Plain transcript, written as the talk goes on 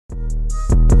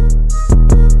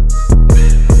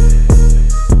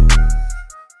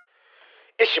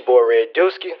It's your boy Red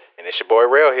Dusky. And it's your boy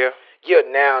Rail here. You're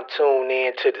now tuned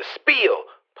in to the Spill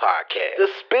Podcast. The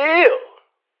Spill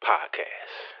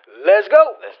Podcast. Let's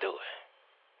go. Let's do it.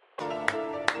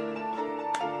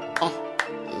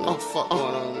 No fuck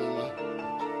going on, man.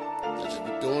 I just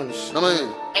be doing this shit.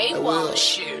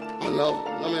 Shit.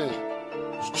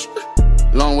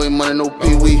 Long way money, no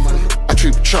pee-wee. I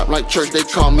treat the trap like church, they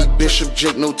call me Bishop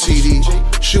Jake, no TD.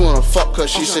 She wanna fuck cause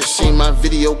she said she seen my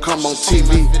video come on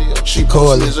TV. She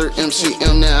posted as her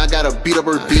MCM, now I gotta beat up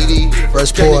her BD.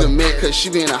 First Can't part. even mad cause she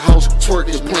be in the house, twerk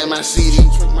is playing my CD.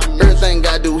 Everything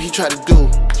I do, he try to do.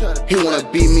 He wanna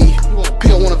beat me. He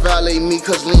don't wanna violate me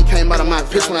cause lean came out of my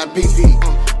piss when I PP.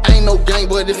 I ain't no gang,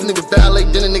 but if a nigga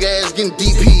violate, then a nigga ass getting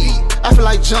DP. I feel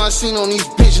like John Cena on these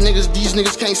bitch niggas, these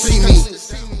niggas can't see me.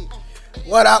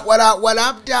 What up,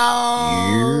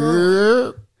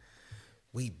 dog?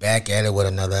 We back at it with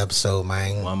another episode,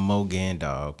 man. One more again,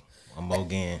 dog. One more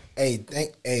again. Hey,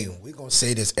 we're gonna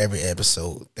say this every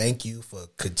episode. Thank you for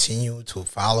continuing to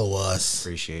follow us.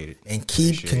 Appreciate it. And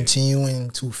keep continuing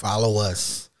to follow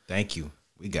us. Thank you.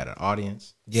 We got an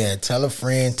audience. Yeah, tell a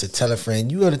friend to tell a friend.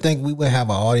 You ever think we would have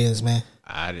an audience, man?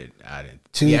 I didn't.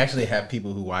 We actually have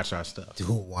people who watch our stuff.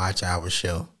 Who watch our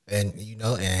show. And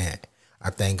and I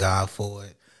thank God for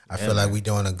it. I feel like we're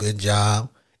doing a good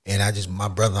job. And my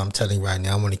brother, I'm telling you right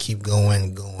now, I want to keep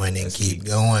going, and keep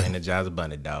going. And the job's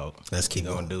abundant, dog. Let's keep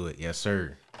going. Gonna do it. Yes,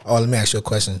 sir. Oh, let me ask you a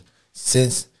question.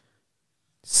 Since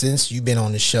you've been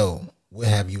on the show, what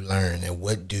have you learned and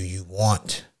what do you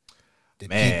want the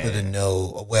people to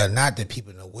know? Well, not the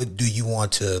people to know. What do you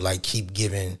want to keep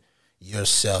giving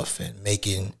yourself and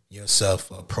making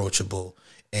yourself approachable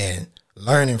and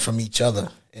learning from each other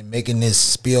and making this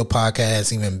Spill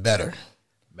podcast even better?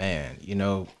 Man,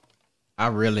 I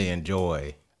really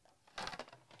enjoy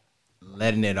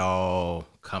letting it all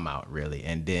come out, really.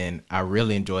 And then I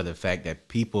really enjoy the fact that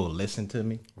people listen to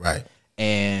me. Right.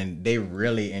 And they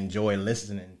really enjoy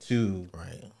listening to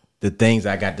the things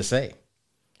I got to say.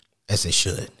 As they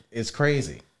should. It's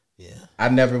crazy. Yeah. I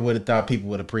never would have thought people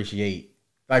would appreciate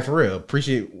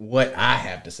what I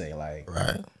have to say.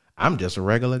 Right. I'm just a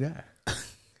regular guy.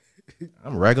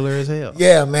 I'm regular as hell.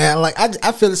 Yeah, man.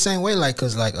 I feel the same way.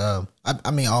 Cause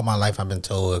I mean, all my life I've been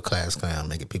told class clown,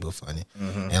 making people funny.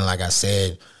 Mm-hmm. And like I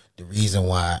said, the reason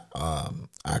why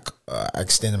I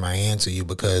extended my hand to you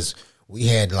because we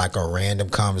had a random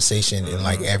conversation and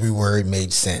every word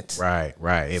made sense. Right.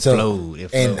 It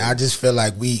flowed. And I just feel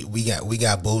like we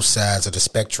got both sides of the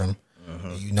spectrum,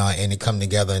 and they come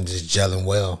together and just gelling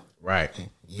well. Right.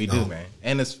 We do, man.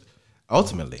 And it's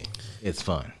ultimately it's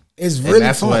fun. It's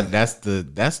really fun. That's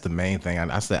the main thing.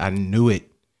 I said I knew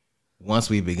it once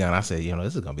we begun. I said,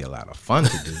 this is gonna be a lot of fun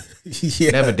to do.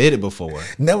 Yeah. Never did it before.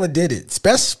 Never did it,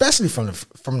 especially from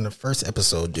the first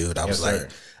episode, dude. I was sir.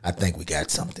 I think we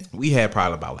got something. We had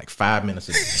probably about 5 minutes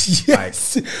of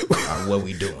yes. What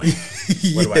we doing?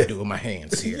 What do I do with my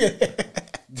hands here?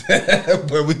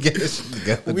 Where we get this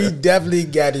together? We definitely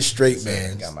got it straight,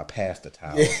 man. Got my pastor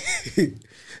towel. Yeah.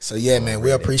 So yeah, man,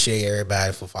 we appreciate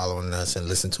everybody for following us and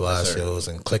listening to our shows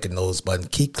and clicking those buttons.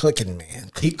 Keep clicking, man.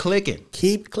 Keep clicking.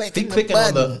 Keep clicking. Keep clicking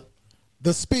on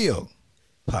the Spill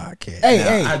podcast.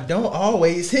 Hey, I don't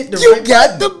always hit the you right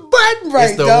got button. the button right,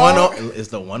 it's the dog. It's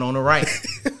the one on the right.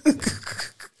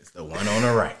 It's the one on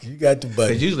the right. You got the button.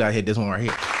 Because usually I hit this one right here.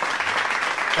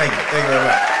 Thank you very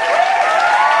much.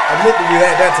 I meant to do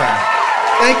that time.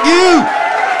 Thank you.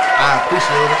 I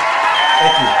appreciate it.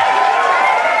 Thank you.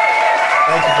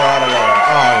 Thank you for all the love.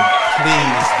 Oh,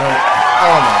 please don't.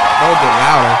 Oh my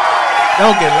God,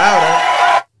 don't get louder.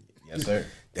 Yes, sir.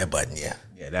 That button, yeah.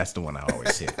 Yeah, that's the one I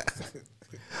always hit.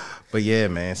 But yeah,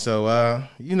 man. So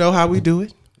you know how we do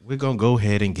it. We're gonna go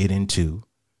ahead and get into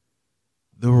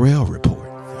the Rail Report.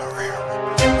 Now, this Rail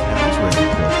Report is gonna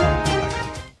be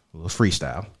a little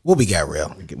freestyle. What we got,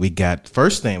 Rail? We got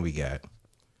first thing we got.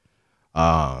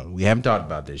 We haven't talked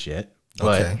about this yet,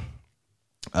 but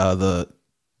the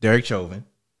Derek Chauvin,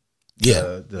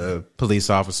 the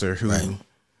police officer who,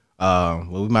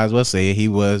 we might as well say he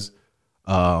was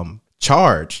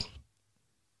charged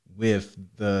with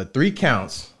the 3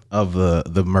 counts of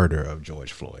the murder of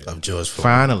George Floyd.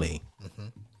 Finally,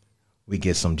 we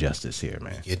get some justice here,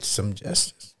 man. Get some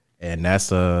justice, and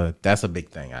that's a big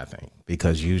thing, I think,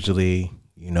 because usually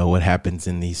what happens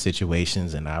in these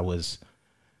situations, and I was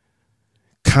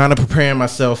kind of preparing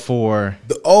myself for.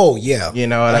 You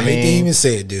know what I mean? I hate to even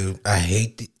say it, dude.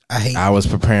 I was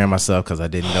preparing myself because I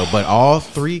didn't know, but all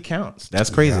 3 counts. That's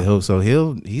crazy. Yeah. So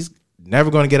he's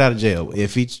never going to get out of jail.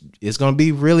 It's going to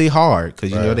be really hard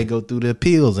because they go through the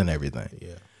appeals and everything.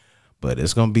 Yeah. but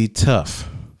it's gonna be tough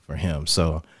for him.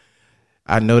 So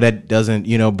I know that doesn't,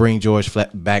 bring George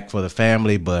back for the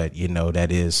family, but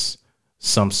that is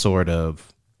some sort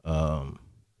of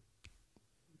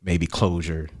maybe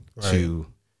closure to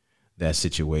that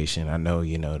situation. I know,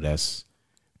 that's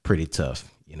pretty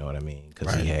tough. You know what I mean?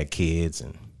 Because he had kids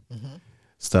and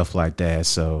stuff like that.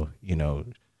 So,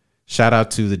 shout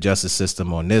out to the justice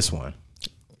system on this one,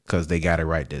 because they got it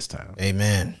right this time.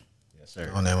 Amen. Yes,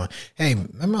 sir. On that one. Hey,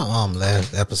 remember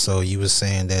last episode you was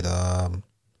saying that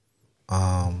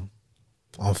on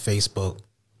Facebook,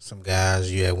 some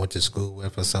guys you had went to school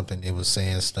with or something, they was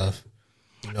saying stuff,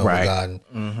 regarding.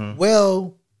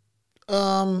 Well,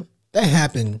 that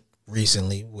happened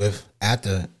recently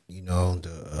after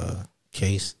the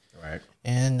case, right?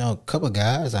 And a couple of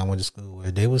guys I went to school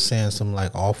with, they were saying some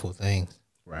like awful things,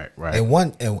 right?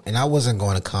 And I wasn't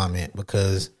going to comment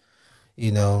because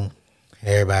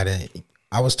everybody.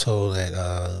 I was told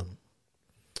that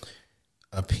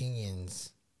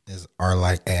opinions are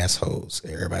like assholes.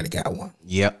 Everybody got one.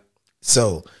 Yep.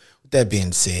 So with that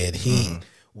being said,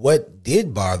 what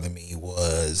did bother me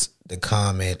was the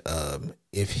comment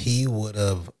if he would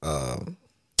have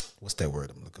what's that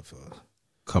word I'm looking for?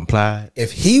 Complied.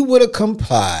 If he would have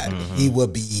complied, he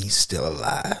would be still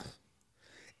alive.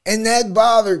 And that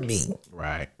bothered me.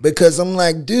 Right. Because I'm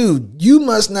like, dude, you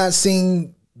must not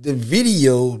seen the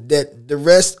video that the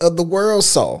rest of the world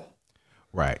saw.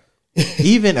 Right.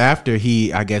 Even after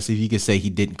I guess if you could say he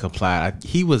didn't comply,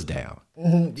 he was down.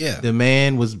 Yeah. The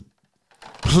man was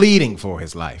pleading for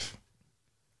his life.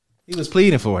 He was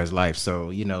pleading for his life.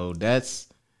 So, that's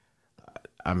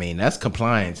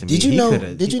compliance. Did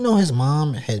you know his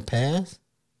mom had passed?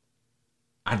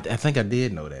 I think I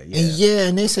did know that. Yeah.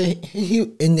 And they said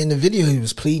and in the video he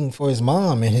was pleading for his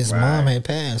mom, and his mom had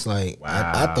passed. Like,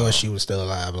 wow. I thought she was still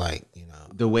alive. Like,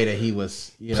 the way that he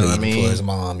was, pleading for his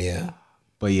mom. Yeah.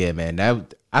 But yeah, man,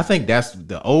 I think that's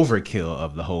the overkill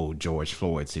of the whole George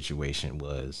Floyd situation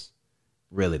was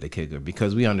really the kicker,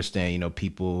 because we understand,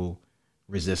 people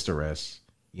resist arrest.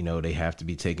 They have to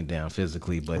be taken down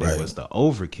physically, but it was the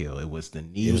overkill. It was the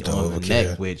knee on the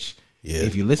neck, which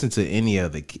if you listen to any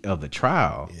of the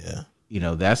trial,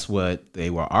 that's what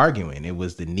they were arguing. It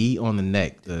was the knee on the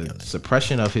neck, the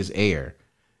suppression of his air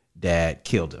that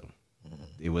killed him.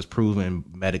 It was proven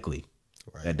medically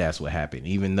that that's what happened,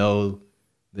 even though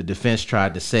the defense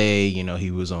tried to say,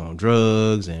 he was on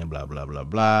drugs and blah, blah, blah,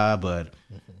 blah. But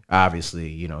obviously,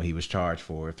 he was charged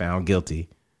for it, found guilty.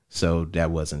 So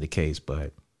that wasn't the case.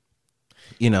 But,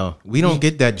 we don't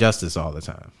get that justice all the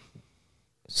time.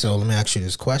 So let me ask you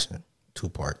this question. 2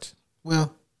 parts.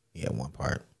 Well, yeah, 1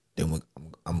 part. Then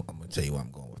I'm going to tell you where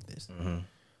I'm going with this.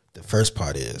 The first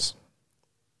part is,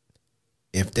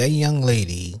 if that young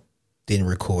lady didn't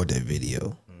record that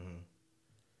video,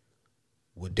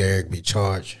 would Derek be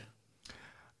charged?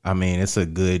 I mean, it's a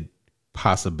good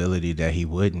possibility that he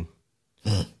wouldn't.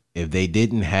 If they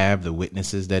didn't have the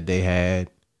witnesses that they had,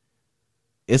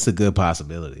 it's a good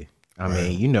possibility. I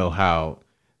mean, you know how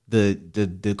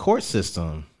the court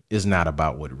system is not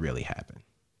about what really happened.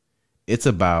 It's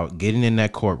about getting in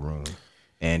that courtroom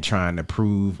and trying to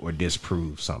prove or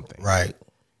disprove something. Right.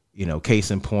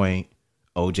 Case in point,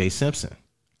 O.J. Simpson.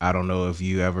 I don't know if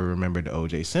you ever remember the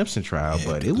O.J. Simpson trial,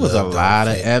 but it was a lot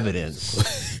of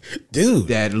evidence, dude,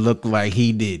 that looked like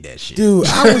he did that shit. Dude,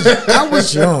 I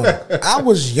was young. I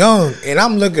was young, and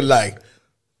I'm looking like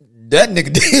that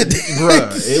nigga did,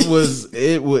 bruh.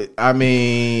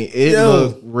 It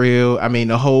looked real. I mean,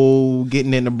 the whole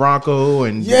getting in the Bronco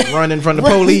and running from the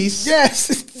police. Yes,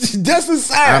 that's a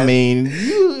sign. I mean,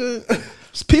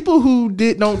 people who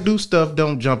don't do stuff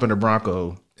don't jump in the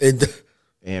Bronco.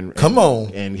 And come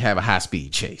on and have a high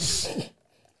speed chase.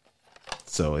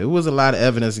 So it was a lot of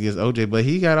evidence against OJ, but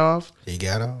he got off.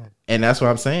 And that's what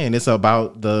I'm saying. It's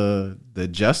about the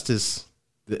justice.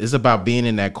 It's about being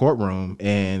in that courtroom,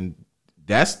 and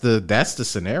that's the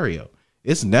scenario.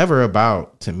 It's never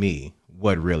about, to me,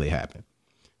 what really happened.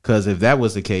 Because if that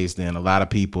was the case, then a lot of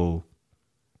people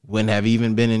wouldn't have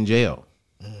even been in jail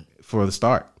for the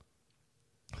start.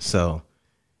 So,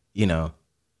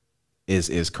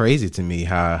 It's crazy to me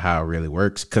how it really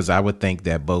works, because I would think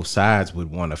that both sides would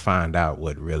want to find out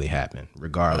what really happened,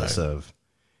 regardless of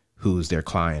who's their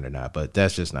client or not. But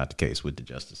that's just not the case with the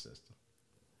justice system.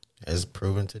 As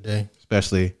proven today.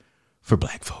 Especially for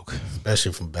black folk.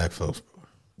 Especially from black folks.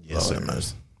 Yes, sir.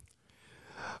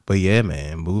 But yeah,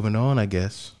 man, moving on, I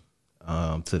guess,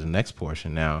 to the next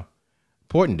portion. Now,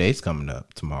 important days coming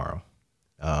up tomorrow.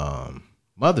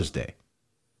 Mother's Day.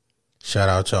 Shout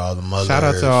out to all the mothers. Shout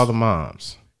out to all the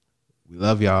moms. We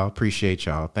love y'all. Appreciate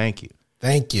y'all. Thank you.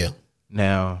 Thank you.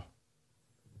 Now,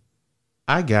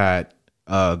 I got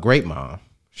a great mom.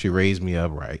 She raised me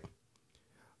up right.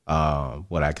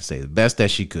 What I could say, the best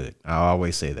that she could. I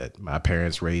always say that my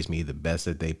parents raised me the best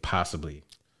that they possibly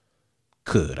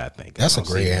could. I think that's a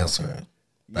great answer.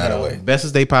 By the way, best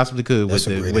as they possibly could with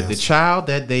the child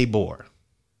that they bore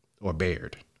or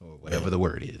bared or whatever the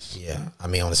word is. Yeah, I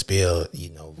mean on the spill,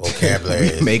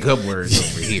 vocabulary. We make up words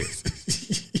over here.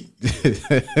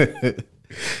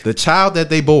 The child that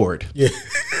they bored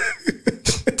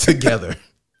together.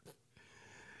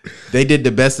 They did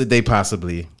the best that they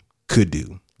possibly could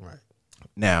do. Right.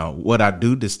 Now, what I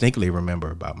do distinctly remember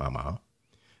about my mom,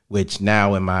 which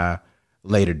now in my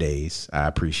later days I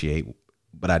appreciate,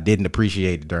 but I didn't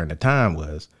appreciate it during the time,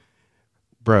 was,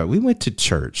 bro, we went to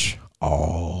church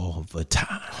all the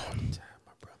time.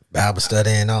 Bible study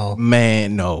and all.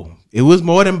 Man, no. It was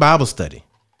more than Bible study.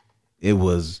 It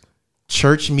was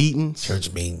church meetings.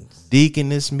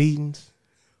 Deaconess meetings.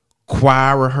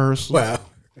 Choir rehearsal. Wow.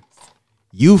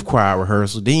 Youth choir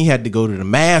rehearsal. Then you had to go to the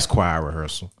mass choir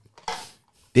rehearsal.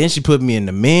 Then she put me in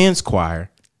the men's choir.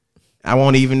 I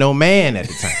won't even know man at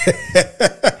the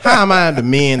time. How am I in the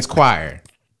men's choir?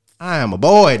 I am a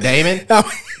boy, Damon.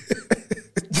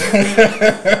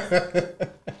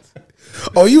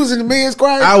 Oh, you was in the men's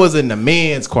choir? I was in the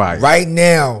men's choir. Right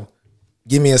now,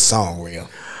 give me a song, Real.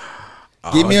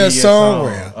 Give me a song,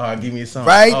 Real. Give me a song.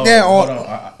 Right now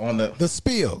on the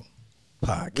spill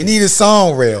podcast. We need a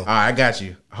song, Real. All right, I got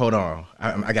you. Hold on.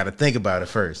 I got to think about it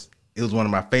first. It was one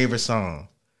of my favorite songs.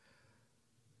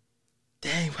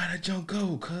 Dang, why did Joe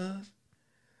go, cuz?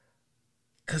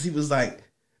 Because he was like,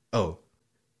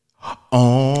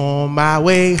 on my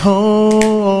way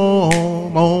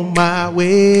home, on my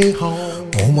way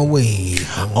home, on my way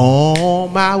home,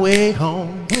 on my way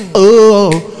home,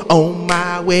 oh, on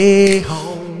my way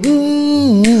home,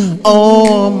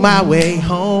 on my way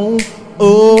home,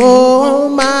 oh,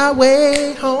 on my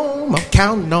way home. I'm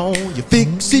counting on you,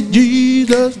 fix it,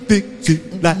 Jesus, fix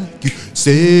it like you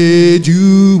said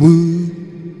you would.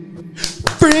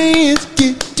 Friends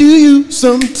get to you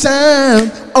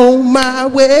sometime on my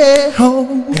way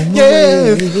home.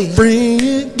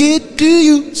 Friends get to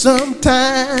you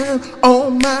sometime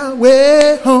on my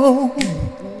way home.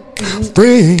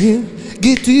 Friends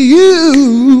get to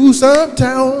you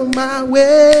sometime on my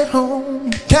way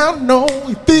home. Counting on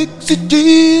you, fix it,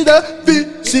 Jesus,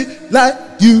 fix it like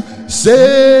you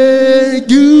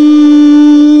said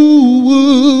you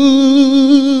would.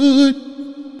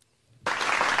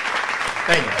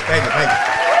 Thank you.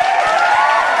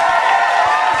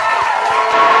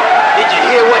 Did you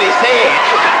hear what he said?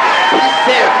 He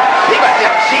said,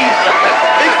 Jesus.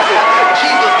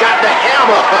 Jesus got the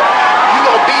hammer. You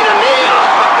gonna beat a nail.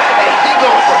 And he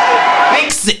gonna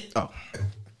fix it. Oh,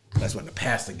 that's when the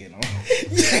pastor get on.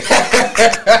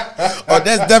 Oh,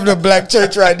 that's definitely a black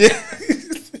church right there.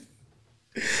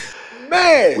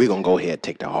 Man, we're gonna go ahead and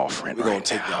take the offering. We're gonna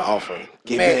take the offering.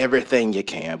 Give me everything you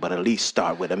can, but at least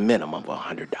start with a minimum of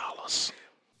 $100.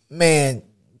 Man,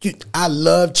 I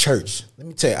love church. Let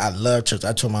me tell you, I love church.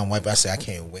 I told my wife, I said, I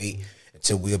can't wait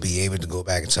until we'll be able to go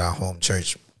back into our home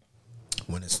church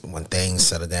when things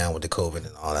settle down with the COVID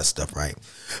and all that stuff, right?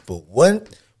 But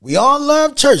we all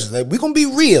love church. Like, we're gonna be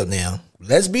real now.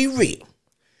 Let's be real.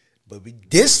 But we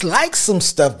dislike some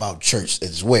stuff about church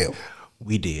as well.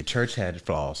 We did. Church had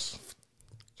flaws.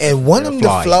 And one of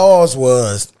the flaws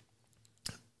was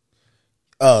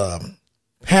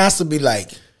pastor be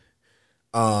like,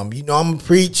 I'm gonna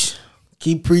preach,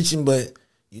 keep preaching, but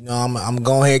I'm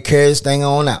gonna ahead carry this thing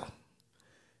on out.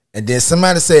 And then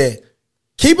somebody said,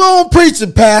 keep on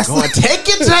preaching, pastor. Gonna take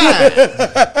your time.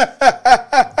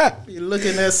 You're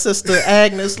looking at Sister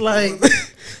Agnes like,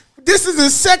 this is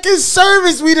the second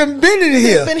service we done been in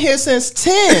here. We've been here since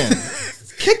 10.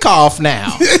 Kickoff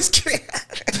now.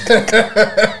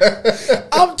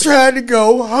 I'm trying to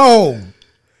go home.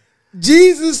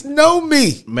 Jesus know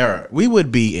me. Mara, we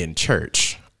would be in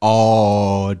church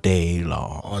all day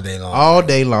long. All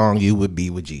day long you would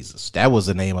be with Jesus. That was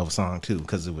the name of a song too,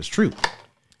 because it was true.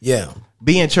 Yeah.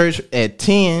 Be in church at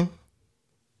 10,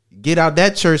 get out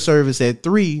that church service at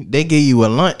 3, they give you a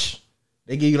lunch.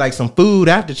 They give you like some food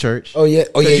after church. Oh yeah.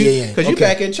 Because you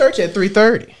back in church at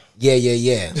 3:30.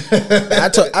 Yeah.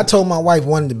 I told my wife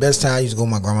one of the best times I used to go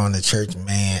with my grandma to church,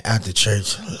 man, after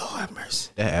church. Lord have mercy.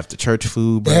 That after church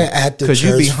food, bro. Because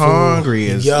you be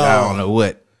hungry as I don't know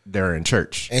what during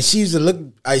church. And she used to look,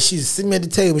 she used to sit me at the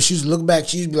table. She used to look back.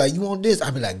 She used to be like, you want this?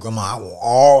 I'd be like, Grandma, I want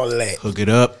all that. Hook it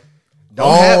up.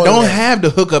 Don't have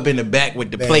the hook up in the back with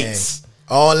the plates.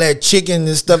 All that chicken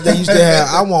and stuff they used to have.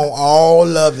 I want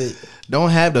all of it. don't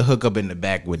have the hookup in the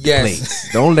back with the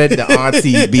plates. Don't let the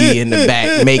auntie be in the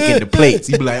back making the plates.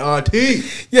 You be like, auntie,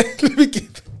 let me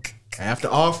get after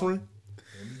offering.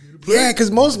 Yeah, because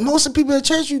most of the people at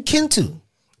church you kin to.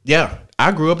 Yeah,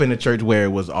 I grew up in a church where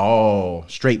it was all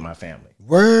straight my family.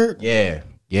 Word. Yeah.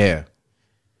 Yes,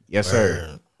 Word.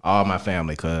 Sir. All my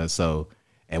family,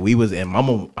 and we was, and my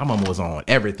mama was on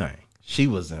everything. She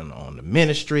was on the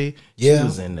ministry. Yeah. She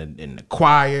was in the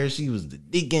choir. She was the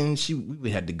deacon. We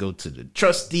had to go to the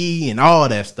trustee and all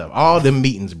that stuff. All the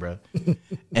meetings, bro.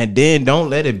 And then don't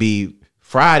let it be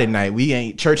Friday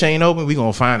night. Church ain't open. We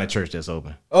gonna find a church that's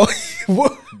open. Oh,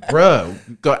 what? Bro,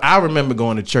 I remember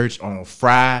going to church on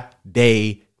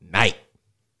Friday night.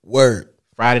 Word.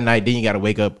 Friday night. Then you got to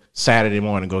wake up Saturday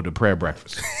morning and go to prayer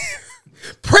breakfast.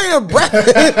 Prayer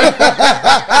breakfast.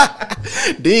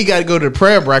 Then you got to go to the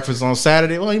prayer breakfast on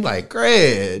Saturday. Well, you're like,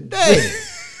 great, dang.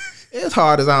 It's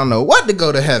hard as I don't know what to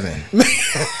go to heaven.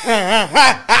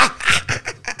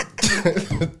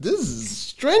 This is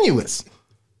strenuous.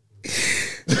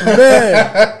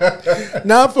 Man.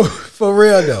 Not for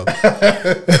real though.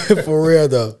 For real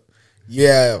though.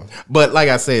 Yeah. But like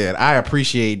I said, I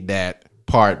appreciate that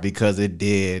part because it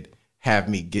did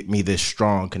get me this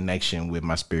strong connection with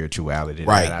my spirituality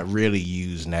that I really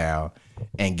use now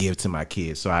and give to my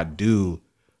kids. So I do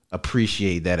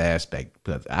appreciate that aspect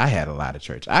because I had a lot of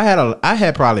church. I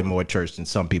had probably more church than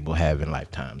some people have in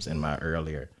lifetimes in my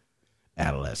earlier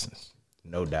adolescence.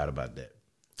 No doubt about that.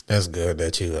 That's good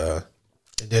that you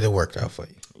did it worked out for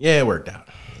you. Yeah, it worked out.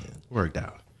 Worked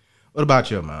out. What about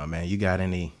your mom, man? You got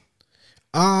any?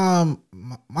 My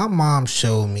mom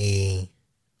showed me.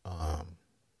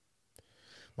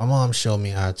 My mom showed me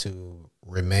how to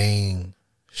remain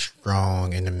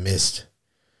strong in the midst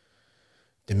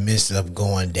of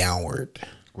going downward.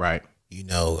 Right. You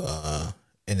know,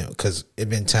 and because it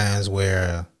been times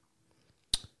where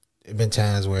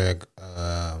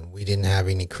we didn't have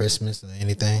any Christmas or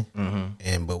anything,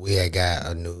 but we had got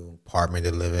a new apartment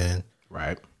to live in.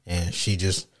 Right. And she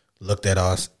just looked at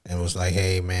us and was like,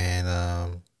 "Hey,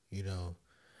 man, you know,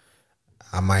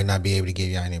 I might not be able to give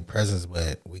you any presents,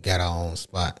 but we got our own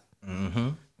spot." Mm-hmm.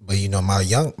 But you know, my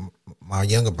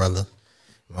younger brother,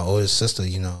 my oldest sister,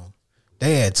 you know,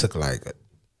 Dad took like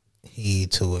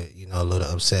heed to it, you know, a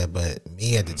little upset. But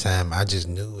me at the time, I just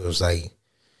knew it was like,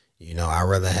 you know, I'd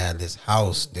rather have this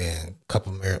house than a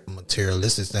couple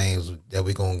materialistic things that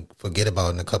we're gonna forget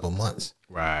about in a couple months.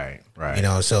 Right. You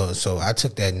know, so I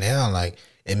took that now, like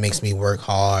it makes me work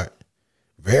hard.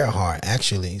 Very hard,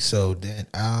 actually, so that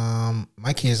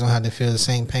my kids don't have to feel the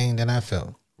same pain that I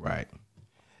felt. Right.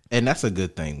 And that's a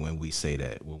good thing when we say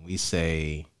that. When we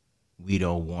say we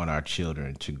don't want our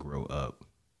children to grow up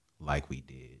like we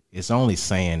did, it's only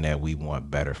saying that we want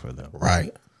better for them.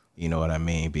 Right. You know what I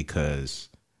mean? Because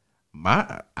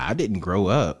I didn't grow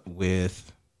up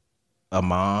with a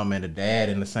mom and a dad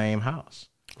in the same house.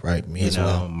 Right, me as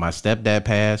well. My stepdad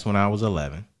passed when I was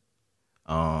 11.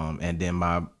 And then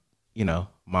my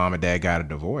mom and dad got a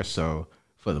divorce. So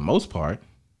for the most part,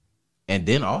 and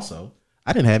then also,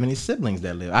 I didn't have any siblings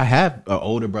that lived. I have an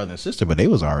older brother and sister, but they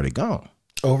was already gone.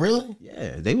 Oh, really?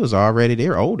 Yeah,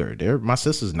 they're older. My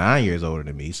sister's 9 years older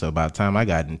than me. So by the time I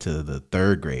got into the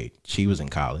third grade, she was in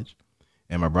college.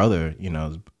 And my brother, you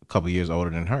know, a couple years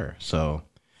older than her. So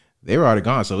they were already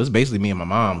gone. So it's basically me and my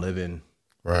mom living,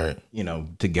 right, you know,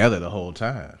 together the whole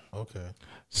time. Okay.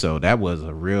 So that was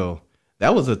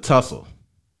a tussle.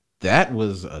 That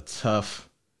was a tough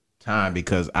time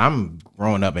because I'm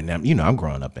growing up in them. You know, I'm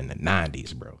growing up in the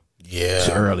 90s, bro. Yeah.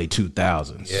 Early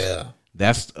 2000s. Yeah.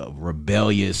 That's a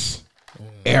rebellious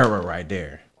era right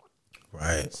there.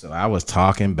 Right. So I was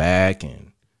talking back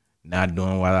and not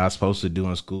doing what I was supposed to do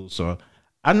in school. So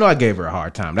I know I gave her a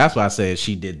hard time. That's why I said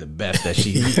she did the best that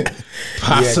she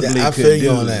possibly I could feel do. You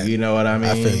on that. You know what I mean?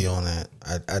 I feel you on that.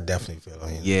 I definitely feel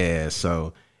on you. Yeah.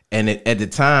 So, and at the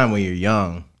time when you're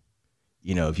young,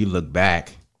 you know, if you look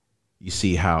back, you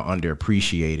see how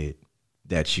underappreciated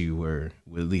that you were,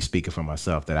 well, at least speaking for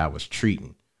myself, that I was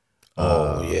treating.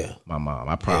 My mom.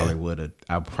 I probably would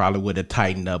have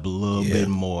tightened up a little bit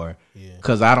more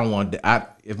because I don't want to.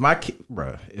 If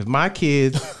my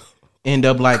kids end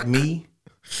up like me,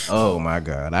 oh my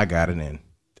God, I got it in.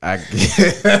 I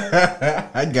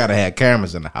gotta have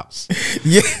cameras in the house.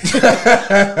 Yeah,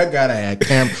 I gotta have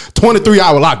cameras.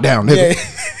 23-hour lockdown, nigga. Yeah.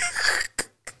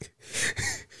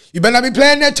 You better not be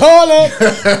playing that toilet.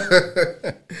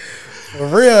 For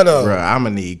real though, bro. I'm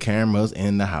gonna need cameras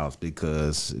in the house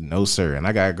because no sir, and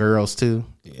I got girls too.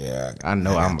 Yeah, I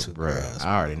know I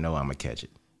already know I'm gonna catch it.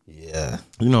 Yeah,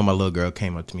 you know, my little girl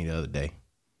came up to me the other day.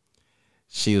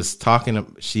 She was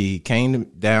talking. She came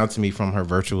down to me from her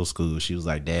virtual school. She was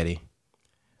like, "Daddy,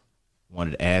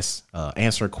 wanted to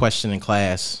answer a question in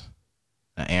class.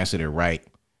 I answered it right.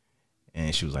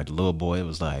 And she was like, the little boy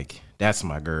was like, that's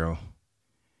my girl.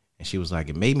 And she was like,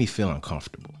 it made me feel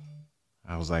uncomfortable.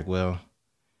 I was like, well,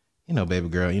 baby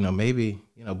girl, maybe,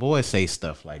 boys say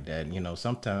stuff like that.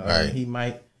 Sometimes he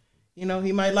might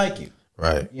like you.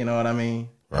 Right. You know what I mean?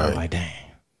 Right. I'm like,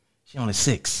 dang, she only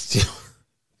 6.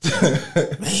 Man.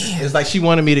 It's like she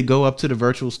wanted me to go up to the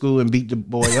virtual school and beat the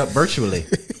boy up virtually.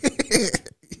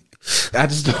 I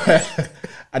just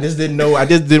didn't know. I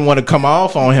just didn't want to come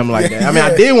off on him like that. I mean,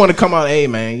 I did want to come out, hey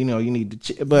man, you need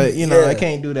to, but I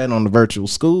can't do that on the virtual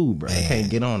school, bro. Man. I can't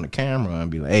get on the camera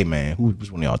and be like, hey man,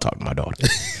 which one of y'all talking to my daughter?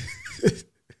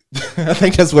 I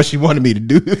think that's what she wanted me to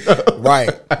do.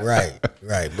 Right.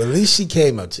 But at least she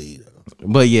came up to you.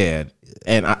 But yeah,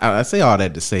 and I say all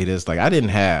that to say this, like I didn't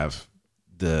have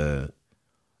that.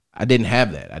 I didn't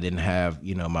have,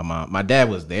 my mom. My dad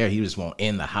was there. He was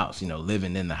in the house,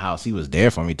 living in the house. He was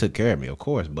there for me, took care of me, of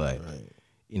course. But,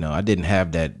 I didn't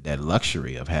have that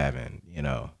luxury of having,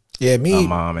 a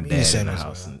mom and dad in the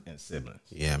house and siblings.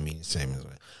 Yeah, me the same as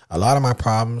well. A lot of my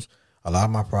problems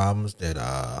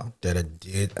that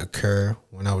did occur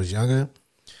when I was younger,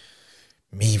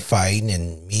 me fighting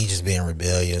and me just being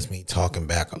rebellious, me talking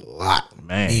back a lot,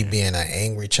 man. Me being an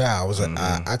angry child.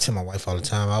 I tell my wife all the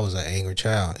time I was an angry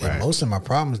child. Right. And most of my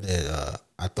problems that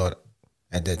I thought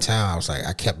at that time, I was like,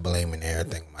 I kept blaming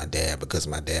everything on my dad because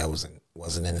my dad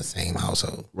wasn't in the same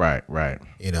household. Right.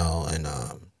 And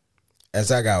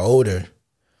as I got older,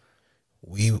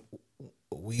 we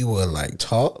would like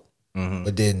talk,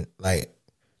 but then like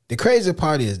the crazy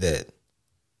part is that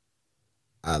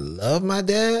I love my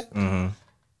dad,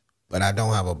 but I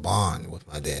don't have a bond with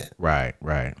my dad. Right.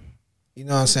 You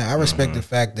know what I'm saying? I respect the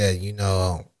fact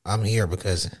that, I'm here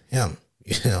because of him.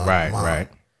 Right.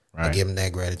 I give him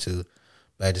that gratitude.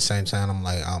 But at the same time, I'm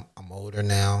like, I'm older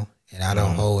now, and I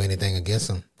don't hold anything against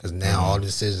him because now all the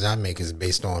decisions I make is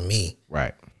based on me.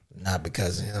 Right. Not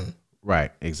because of him.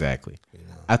 Right, exactly.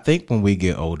 I think when we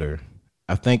get older,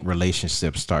 I think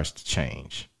relationship starts to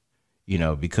change,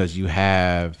 because you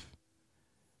have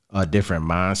a different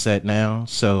mindset now.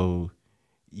 So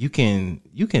you can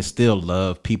still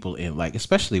love people in, like,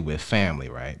 especially with family,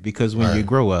 right? Because when you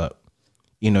grow up,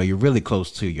 you're really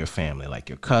close to your family, like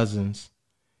your cousins.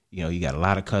 You got a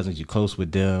lot of cousins, you're close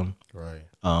with them. Right.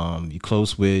 You're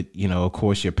close with, of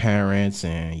course, your parents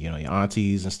and, your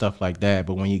aunties and stuff like that.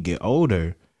 But when you get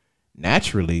older,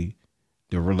 naturally,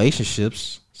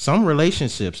 some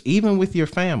relationships, even with your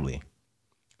family,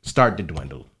 start to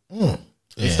dwindle.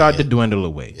 They start to dwindle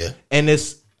away. Yeah. And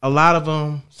it's a lot of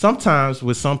them. Sometimes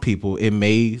with some people,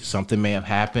 something may have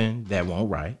happened that won't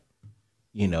right,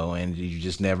 and you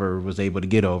just never was able to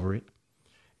get over it.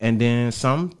 And then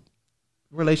some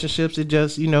relationships, it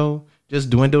just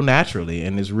dwindle naturally,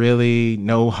 and there's really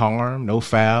no harm, no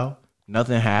foul,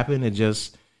 nothing happened. It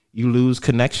just, you lose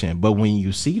connection. But when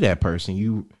you see that person,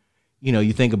 you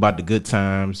think about the good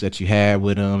times that you had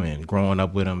with them and growing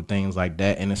up with them, things like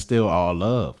that, and it's still all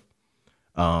love.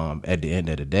 At the end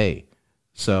of the day.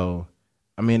 So,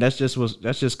 I mean, that's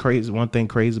just crazy. One thing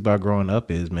crazy about growing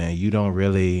up is, man, you don't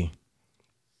really,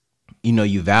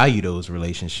 you value those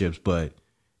relationships, but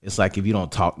it's like if you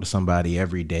don't talk to somebody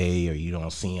every day or you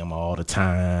don't see them all the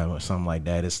time or something like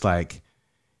that, it's like,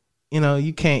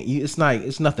 you can't,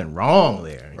 it's nothing wrong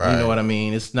there. Right. You know what I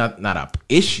mean? It's not a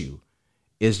issue.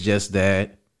 It's just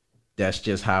that's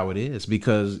just how it is.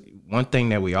 Because one thing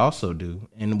that we also do,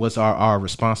 and what's our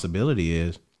responsibility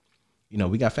is,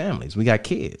 we got families, we got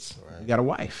kids, we got a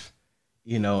wife,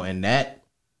 and that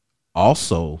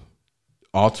also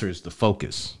alters the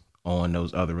focus on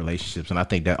those other relationships. And I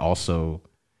think that also,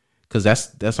 because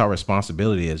that's our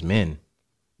responsibility as men.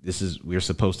 We're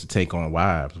supposed to take on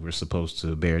wives. We're supposed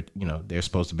to bear, they're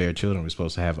supposed to bear children. We're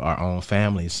supposed to have our own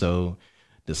family. So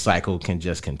the cycle can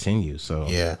just continue. So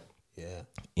yeah.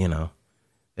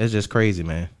 It's just crazy,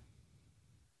 man.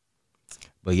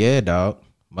 But yeah, dog.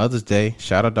 Mother's Day.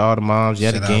 Shout out to all the moms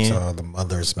yet again. Shout out to all the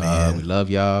mothers, man. We love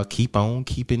y'all. Keep on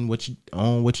keeping what you're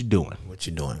doing. What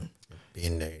you're doing.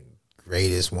 Being the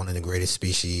greatest, one of the greatest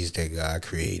species that God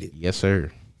created. Yes,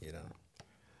 sir.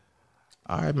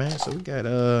 All right, man. So we got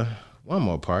one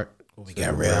more part. We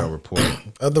got rail report.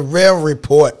 The rail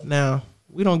report. Now,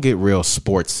 we don't get real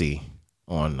sportsy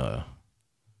on the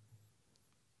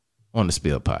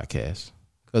Spill podcast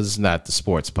because it's not the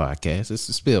sports podcast. It's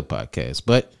the Spill podcast.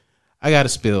 But I got a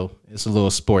spill. It's a little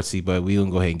sportsy, but we're going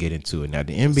to go ahead and get into it. Now,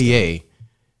 the NBA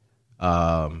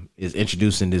is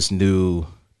introducing this new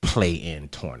play-in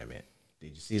tournament.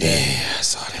 Did you see that? Yeah, I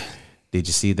saw that. Did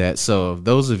you see that? So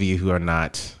those of you who are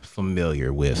not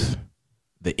familiar with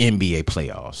the NBA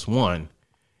playoffs, one,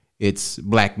 it's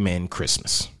Black Men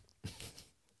Christmas.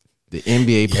 The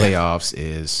NBA playoffs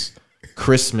is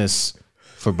Christmas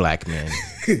for black men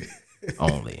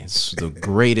only. It's the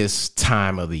greatest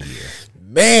time of the year.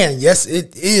 Man, yes,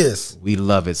 it is. We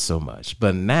love it so much.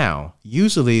 But now,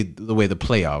 usually the way the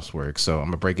playoffs work, so I'm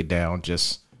going to break it down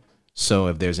just so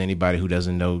if there's anybody who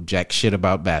doesn't know jack shit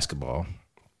about basketball.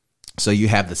 So you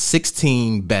have the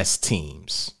 16 best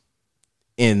teams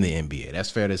in the NBA. That's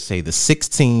fair to say. The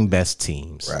 16 best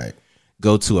teams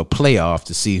go to a playoff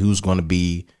to see who's going to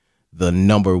be the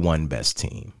number one best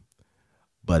team.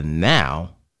 But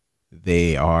now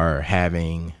they are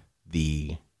having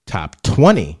the top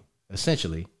 20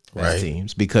 essentially best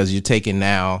teams, because you're taking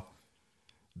now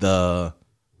the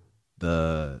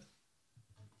 9th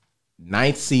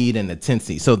seed and the 10th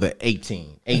seed. So the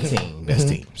 18 best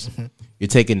teams. You're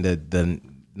taking the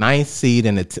 9th seed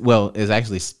and it's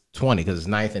actually 20 because it's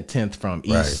 9th and 10th from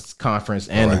East Conference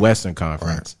and the Western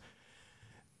Conference.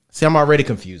 See, I'm already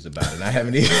confused about it. I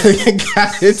haven't even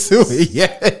got into it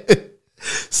yet.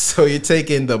 So you're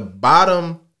taking the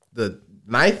bottom, the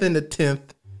 9th and the 10th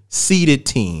seeded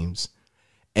teams,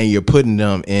 and you're putting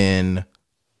them in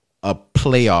a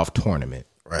playoff tournament.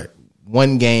 Right.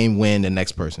 One game win, the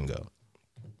next person go.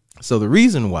 So the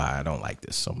reason why I don't like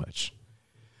this so much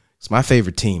is my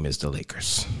favorite team is the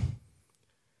Lakers.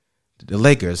 The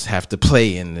Lakers have to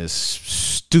play in this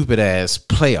stupid ass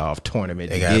playoff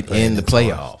tournament to get in the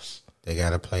playoffs. They got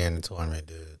to play in the tournament,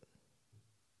 dude.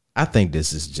 I think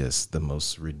this is just the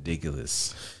most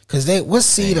ridiculous. Because what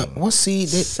seed?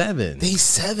 7. They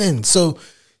 7. So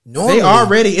normally they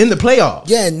already in the playoffs.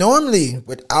 Yeah, normally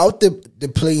without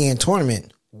the play-in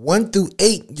tournament, 1 through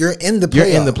 8, you're in the playoffs. You're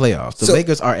in the playoffs. The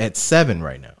Lakers are at 7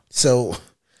 right now. So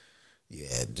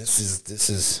yeah, this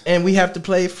is, and we have to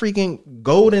play freaking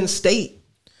Golden State,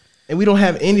 and we don't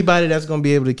have anybody that's going to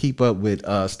be able to keep up with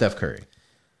Steph Curry.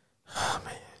 Oh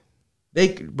man.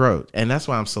 And that's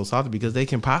why I'm so salty, because they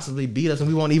can possibly beat us and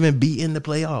we won't even be in the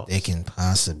playoffs. They can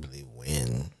possibly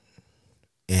win.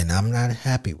 And I'm not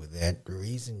happy with that. The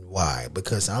reason why,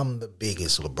 because I'm the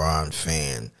biggest LeBron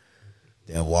fan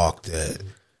that walked the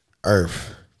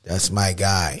earth. That's my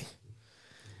guy.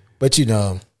 But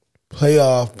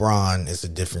playoff Bron is a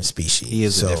different species. He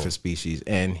is a different species.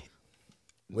 And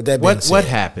with that being said, what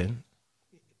happened?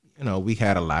 We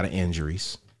had a lot of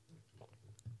injuries.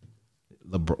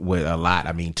 With a lot,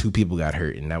 I mean, 2 people got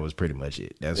hurt, and that was pretty much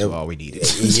it. That's all we needed.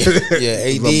 Yeah,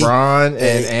 AD, LeBron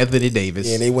and Anthony Davis.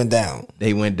 Yeah, they went down.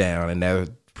 And that was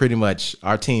pretty much,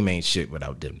 our team ain't shit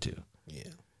without them 2. Yeah,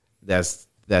 that's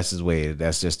just the way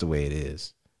it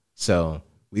is. So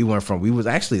we was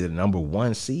actually the number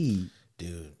 1 seed,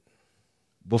 dude.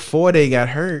 Before they got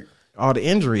hurt, all the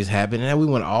injuries happened, and then we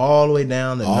went all the way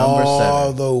down to number 7.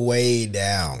 All the way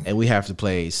down, and we have to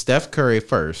play Steph Curry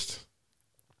first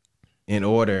in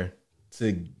order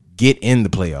to get in the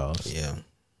playoffs. Yeah.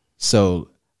 So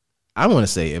I want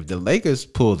to say, if the Lakers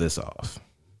pull this off,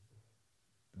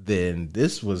 then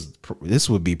this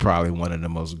would be probably one of the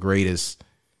most greatest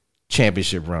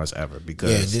championship runs ever,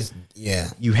 because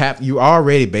you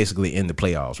already basically in the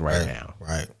playoffs right now.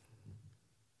 Right.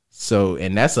 So,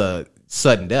 and that's a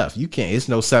sudden death. You can't. It's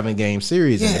no 7-game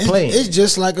series in the play. It's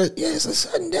just like it's a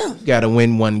sudden death. You got to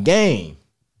win one game.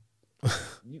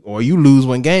 Or you lose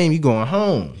one game, you going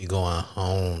home. You going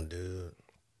home, dude.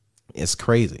 It's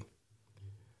crazy.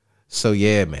 So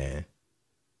yeah, man.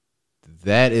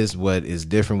 That is what is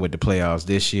different with the playoffs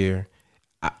this year.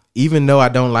 Even though I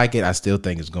don't like it, I still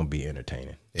think it's going to be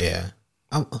entertaining. Yeah.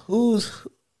 I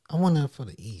wonder for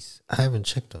the East. I haven't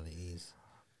checked on the East.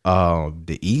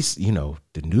 The East,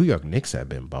 the New York Knicks have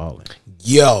been balling.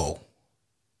 Yo.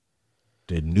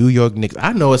 The New York Knicks.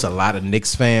 I know it's a lot of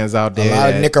Knicks fans out there. A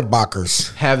lot of Knickerbockers.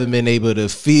 Haven't been able to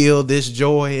feel this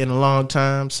joy in a long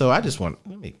time. So I just want,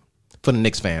 for the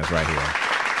Knicks fans right here,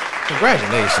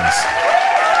 congratulations.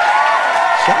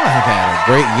 Y'all have had a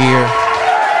great year.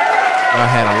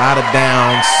 Y'all had a lot of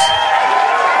downs.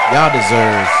 Y'all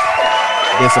deserve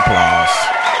this applause.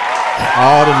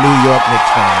 All the New York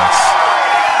Knicks fans.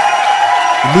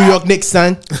 The New York Knicks,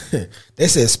 son. They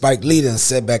said Spike Lee done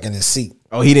sat back in his seat.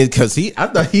 Oh, he didn't, because I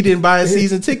thought he didn't buy his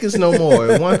season tickets no more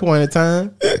at one point in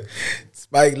time.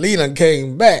 Spike Lee done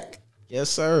came back. Yes,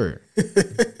 sir. And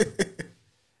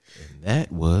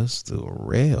that was the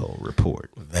Rail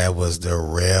Report. That was the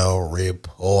Rail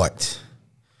Report.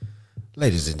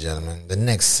 Ladies and gentlemen, the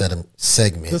next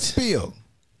segment. The Spill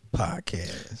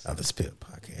Podcast. Of the Spill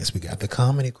Podcast. We got the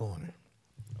Comedy Corner.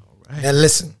 All right. Now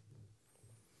listen.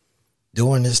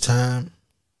 During this time,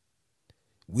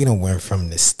 we done went from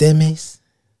the STEMIs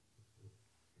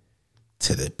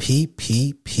to the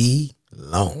PPP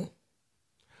loan.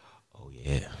 Oh,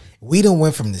 yeah. We done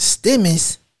went from the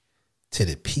stimulus to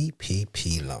the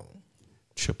PPP loan.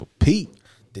 Triple P.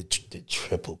 The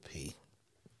triple P.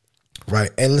 Right.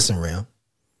 Hey, listen, Ram.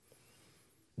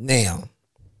 Now,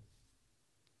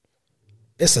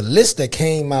 it's a list that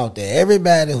came out that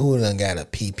everybody who done got a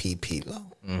PPP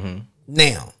loan. Mm-hmm.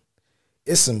 Now,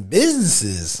 it's some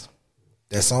businesses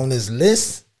that's on this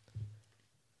list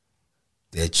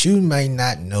that you may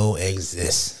not know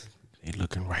exist. They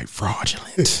looking right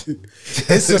fraudulent.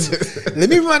 Let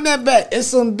me run that back. It's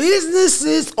some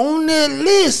businesses on that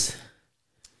list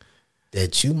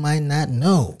that you might not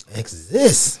know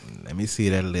exist. Let me see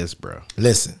that list, bro.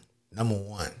 Listen, number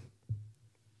one,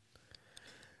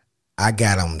 I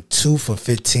got them 2 for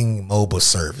 $15 mobile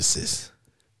services.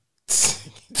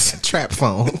 Trap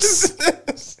phones.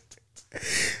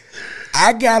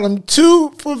 I got them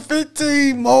 2 for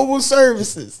 $15 mobile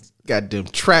services. Got them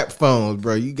trap phones,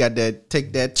 bro. You got that,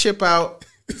 take that chip out,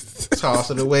 toss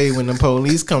it away when the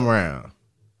police come around.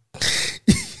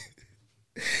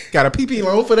 Got a PP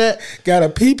loan for that? Got a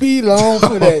PP loan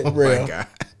for that, bro. Oh my God.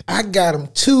 I got them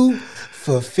 2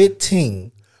 for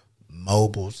 $15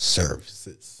 mobile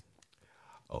services.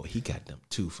 Oh, he got them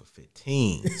 2 for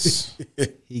 15s.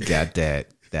 He got them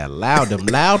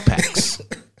loud packs.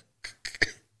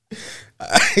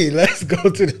 Hey, let's go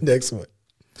to the next one.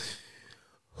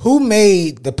 Who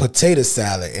made the potato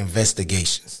salad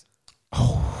investigations?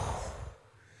 Oh,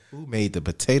 who made the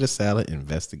potato salad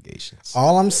investigations?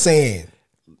 All I'm saying.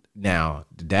 Now,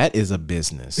 that is a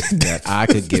business that I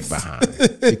could get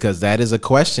behind because that is a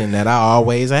question that I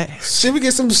always ask. Should we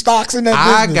get some stocks in that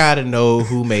I business? got to know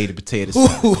who made the potato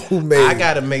salad. Who made I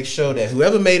got to make sure that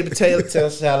whoever made the potato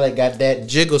salad got that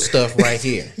jiggle stuff right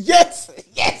here. Yes.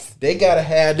 They got to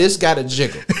have this, got to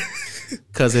jiggle.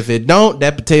 Because if it don't,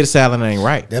 that potato salad ain't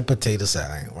right. That potato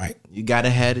salad ain't right. You got to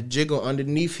have the jiggle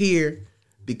underneath here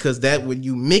because that when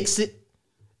you mix it,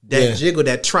 that jiggle,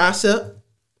 that tricep,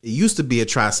 it used to be a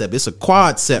tricep. It's a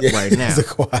quadcep right now. It's a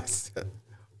quadcep.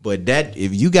 But that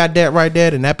if you got that right there,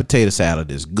 then that potato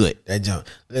salad is good. That junk.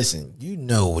 Listen, you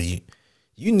know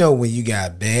when you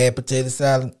got bad potato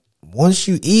salad, once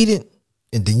you eat it,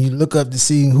 and then you look up to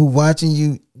see who watching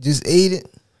you just ate it,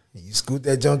 and you scoot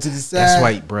that junk to the side. That's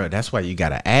why, bro. That's why you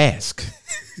gotta ask.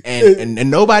 And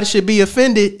nobody should be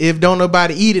offended if don't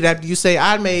nobody eat it after you say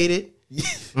I made it.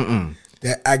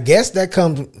 I guess that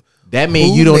comes. That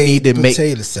means you don't need to make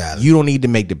potato salad. You don't need to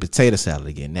make the potato salad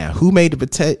again. Now, who made the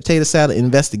potato salad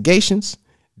investigations?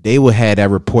 They will have that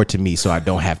report to me, so I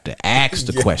don't have to ask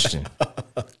the question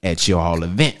at your all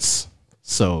events.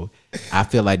 So I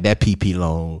feel like that PP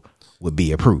loan would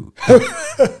be approved.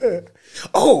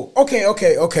 Oh, okay.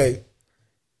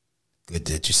 Good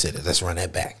that you said it. Let's run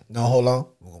that back. No, hold on.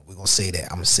 We're gonna say that.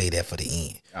 I'm gonna say that for the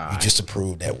end. You just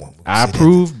approved that one. I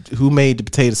approved who made the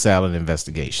potato salad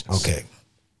investigations. Okay.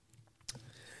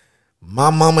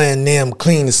 My mama and them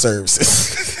cleaning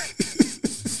services.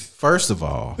 First of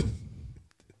all,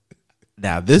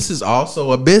 now this is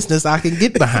also a business I can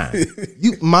get behind.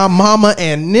 My mama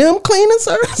and them cleaning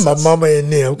services. My mama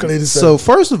and them cleaning services. So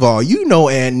first of all, you know,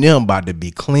 and them about to be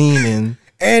cleaning.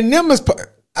 And them is,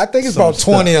 I think it's about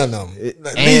 20 of them.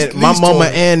 And my mama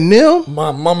 20. And them.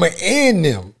 My mama and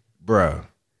them, bruh,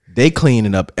 they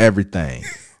cleaning up everything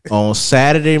on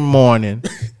Saturday morning.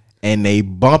 And they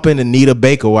bumping Anita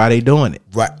Baker while they doing it.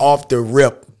 Right off the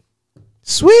rip.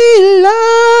 Sweet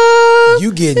love.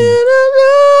 You getting.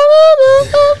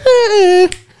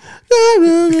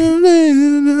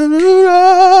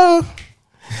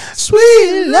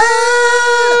 Sweet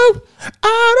love.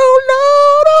 I don't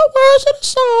know the words of the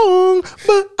song,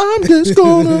 but I'm just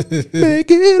gonna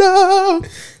make it up.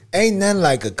 Ain't nothing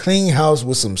like a clean house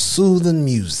with some soothing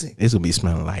music. It's gonna be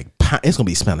smelling like it's gonna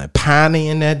be smelling piney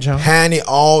in that junk. Piney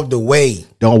all the way.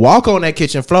 Don't walk on that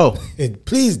kitchen floor.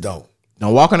 Please don't.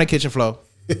 Don't walk on the kitchen floor.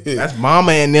 That's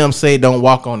mama and them say don't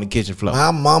walk on the kitchen floor.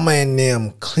 My mama and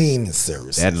them cleaning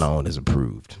services. That loan is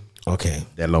approved. Okay.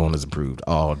 That loan is approved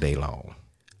all day long.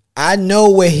 I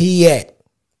know where he at.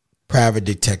 Private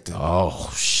detective. Oh,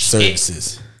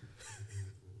 services.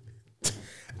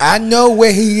 I know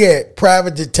where he at.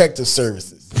 Private detective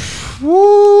services.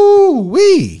 Woo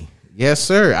wee. Yes,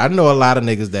 sir. I know a lot of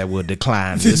niggas that will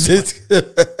decline this one.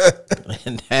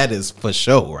 And that is for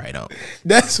sure right on.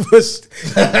 That's for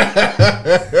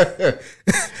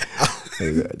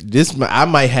this. I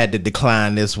might have to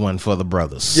decline this one for the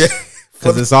brothers. Yeah.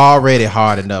 Because it's already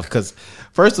hard enough. Because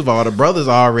first of all, the brothers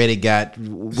already got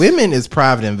women as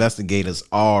private investigators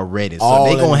already. So all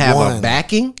they going to have one. a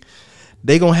backing.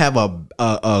 They going to have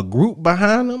a group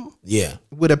behind them. Yeah.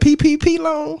 With a PPP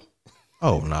loan.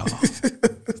 Oh, no.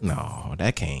 No,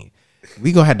 that can't.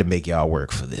 We going to have to make y'all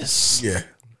work for this. Yeah.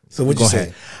 So what you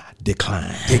say?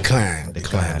 Decline. Okay.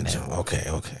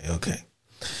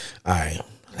 All right,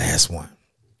 last one.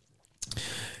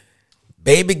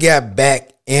 Baby got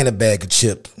back and a bag of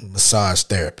chips. Massage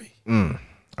therapy.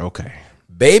 Okay.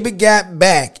 Baby got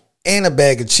back and a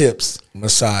bag of chips.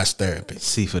 Massage therapy.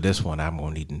 See, for this one, I'm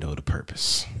gonna need to know the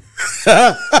purpose.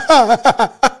 I'm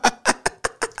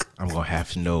gonna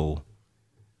have to know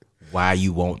why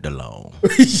you want the loan.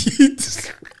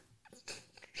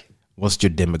 What's your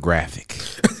demographic?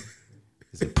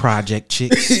 Is it project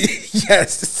chicks?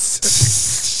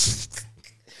 Yes.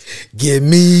 Give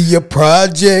me your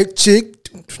project chick.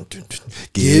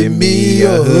 Give me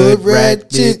a hood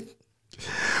rat chick.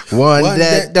 One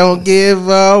that don't give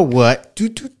a what.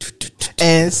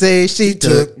 And say she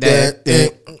took that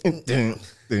thing.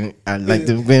 I like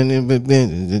the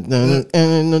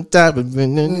top of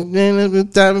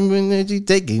she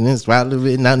taking and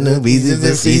swallowing out the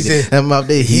easy. I'm off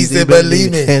the easy,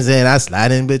 believe me. And then I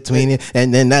slide in between it,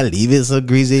 and then I leave it so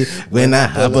greasy. When I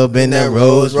hop up in that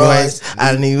Rolls Royce,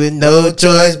 I don't even no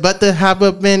choice but to hop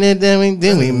up in it. Then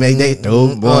we make they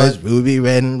throw boys ruby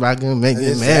red and rock and make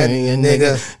it marry a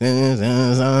nigga.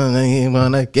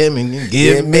 Wanna give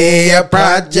me a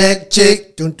project chick.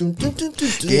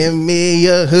 Give me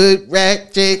a hood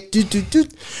rat chick,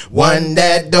 one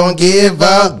that don't give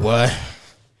up what,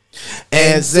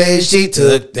 and say she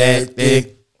took that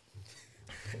dick.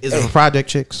 Is it project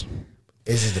chicks?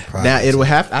 Is it the project? Now it would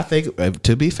have. I think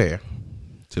to be fair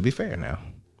now,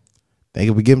 I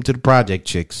think if we give them to the project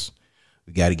chicks,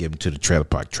 we got to give them to the trailer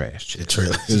park trash chicks. The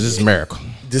trailer. This is a miracle.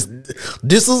 This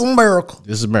is a miracle.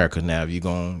 This is a miracle. Now if you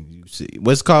see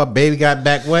what's called baby got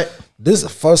back what? This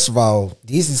first of all,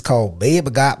 this is called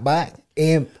Baby Got Back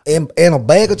and a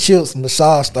bag of chips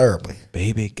massage therapy.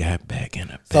 Baby got back in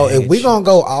a bag. So if we gonna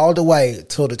go all the way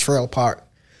to the trailer park,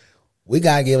 we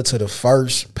gotta give it to the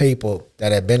first people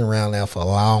that have been around there for a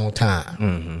long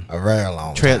time, a very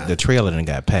long time. The trailer done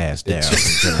got passed down from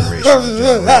generation to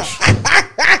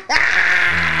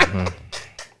generation.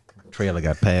 Trailer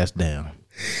got passed down.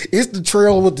 It's the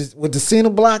trailer with the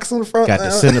center blocks on the front. Got the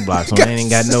center blocks on. It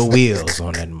ain't got no wheels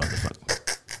on that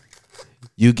motherfucker.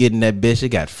 You getting that bitch? It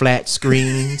got flat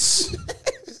screens.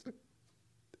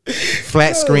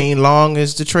 Flat screen long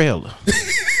as the trailer.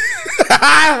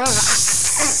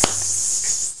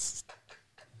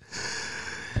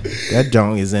 That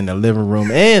junk is in the living room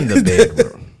and the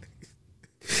bedroom.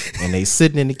 And they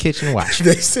sitting in the kitchen watching.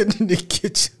 They sitting in the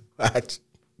kitchen watching.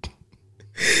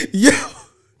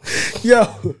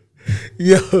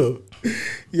 Yo,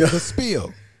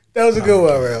 spill. That was a good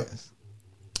one, bro.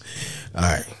 All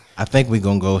right. I think we're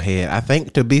going to go ahead. I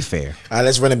think to be fair. All right,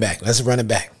 let's run it back.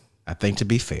 I think to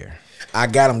be fair. I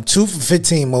got them 2 for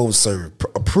 15 modes served.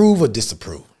 Approve or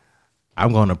disapprove?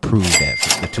 I'm going to approve that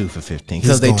for the 2 for 15.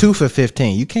 Because they 2 for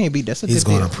 15. You can't beat that's a He's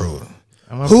good going deal. to approve.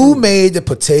 Who made the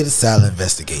potato salad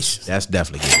investigation? That's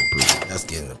definitely getting approved. That's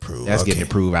getting approved. That's getting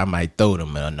approved. I might throw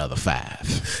them another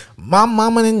 5. My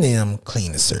mama and them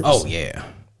cleaning service. Oh, yeah.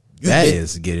 That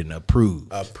is getting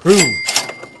approved. Approved.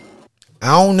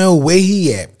 I don't know where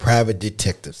he at. Private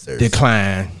detective service.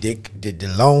 Decline.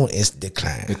 The loan is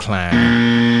declined.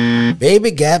 Decline.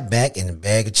 Baby got back in the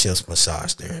bag of chips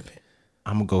massage therapy.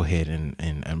 I'm going to go ahead and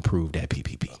improve that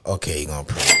PPP. Okay, you're going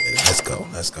to approve it.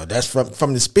 Let's go. That's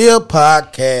from the Spill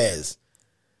Podcast.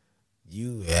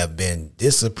 You have been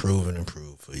disapproved and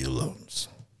approved for your loans.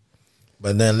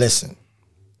 But now listen.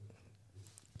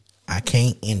 I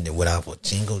can't end it without a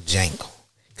jingle jangle.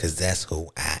 Because that's who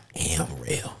I am,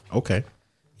 real. Okay.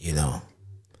 You know.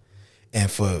 And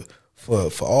for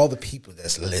all the people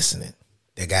that's listening,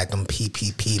 that got them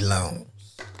PPP loans,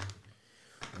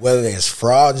 whether it's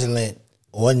fraudulent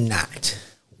or not,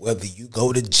 whether you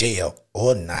go to jail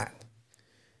or not,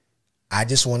 I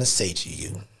just want to say to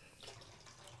you,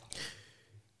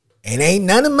 it ain't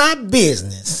none of my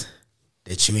business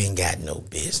that you ain't got no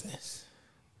business.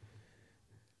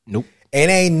 Nope. It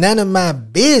ain't none of my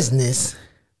business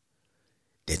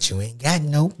that you ain't got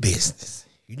no business.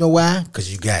 You know why?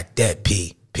 Because you got that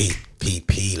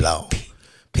PPP loan.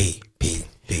 P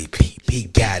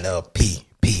got a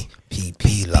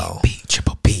PPP loan.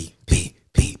 Triple P.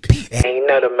 Ain't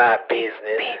none of my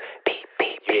business.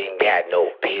 You ain't got no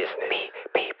business.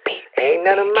 Ain't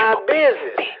none of my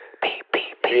business.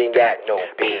 You ain't got no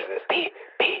business.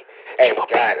 Hey, we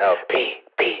got a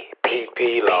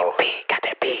PPP loan. Got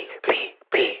that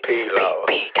PPP loan.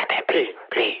 Got that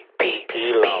PPP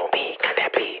loan. Got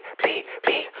that PPP.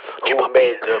 Who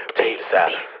made the potato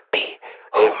salad?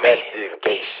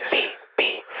 Investigation.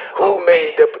 Who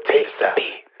made the potato salad?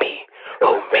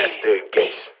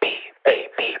 Investigation. Hey,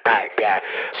 I got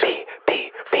P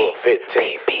for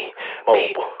 15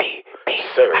 Mobile.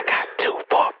 Sir. I got 2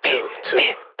 for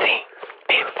 15.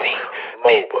 15.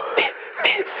 Mobile.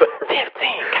 15.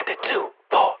 Got the 2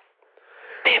 for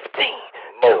 15.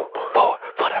 Mobile.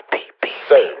 For the PP.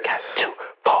 Sir. Got 2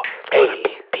 for the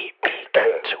PP. Got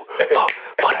 2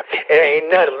 for the PP. It ain't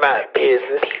none of my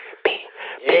business.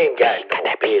 You ain't got no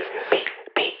business.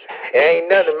 It ain't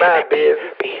none of my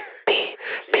business.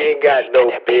 You ain't got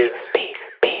no business.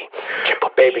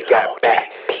 Baby got back.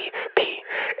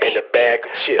 And a bag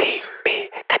of chips.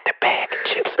 Got the bag of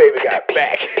chips. Baby got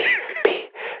back.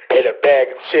 And a bag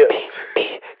of chips.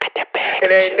 Got the bag.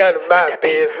 It ain't none of my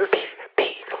business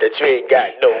that you ain't got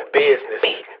no business.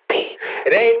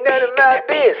 It ain't none of my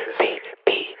business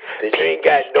that you ain't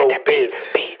got no business.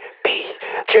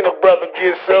 Can a brother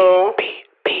get some?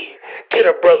 Can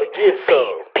a brother get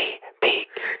some?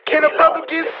 Can a brother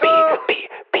get some?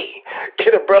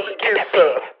 Can a brother get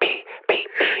some?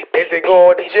 Is they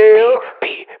going to jail?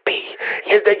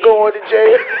 Is they going to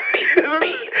jail?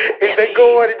 Is they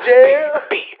going to jail?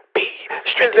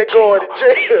 Is they going to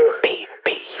jail?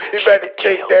 You better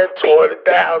take that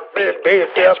 20,000, pay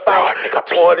yourself out.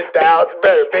 20,000,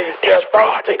 better pay yourself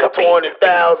out. Take a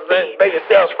 20,000, pay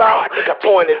yourself out.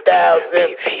 20,000,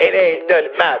 it ain't none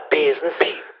of my business.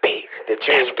 That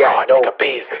you ain't got no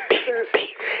business.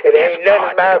 It ain't none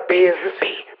of my business.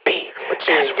 But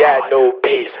you ain't got no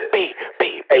business.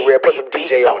 Hey, Red, put some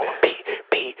DJ on it.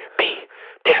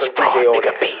 Put some DJ on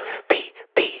it.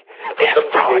 Put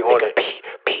some DJ on it.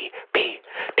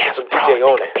 Put some DJ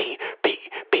on it.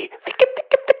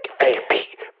 Hey,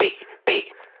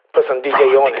 put some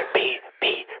DJ on it.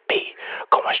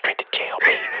 Going straight to jail.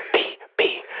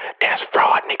 That's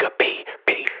fraud, nigga.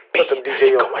 Put some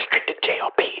DJ on it. Going straight to jail.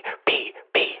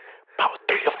 Power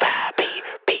 3 to 5.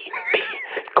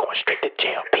 Going straight to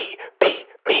jail.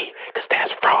 Cause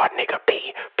that's fraud, nigga.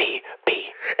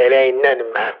 It ain't none of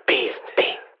my business.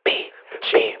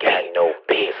 She ain't got no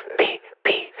business.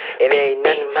 It ain't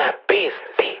none of my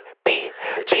business.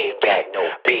 She ain't got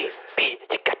no business.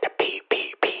 You got the B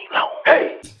long.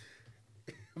 Hey,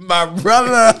 my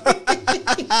brother.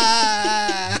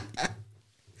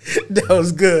 That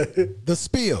was good. The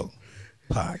Spill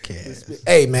Podcast.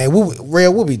 Hey man,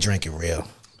 we'll be drinking real.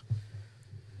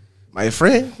 My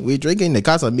friend, we drinking the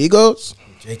Casamigos.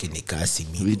 Drinking the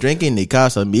Casamigos. We drinking the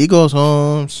Casamigos,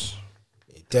 Holmes.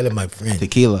 Tell him, my friend.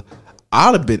 Tequila.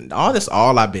 All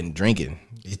I've been drinking.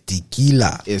 It's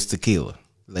tequila. It's tequila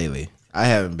lately. I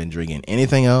haven't been drinking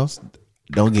anything else.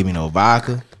 Don't give me no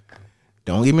vodka.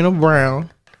 Don't give me no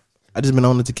brown. I just been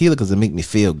on the tequila because it make me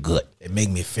feel good. It make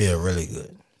me feel really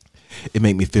good. It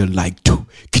make me feel like hey,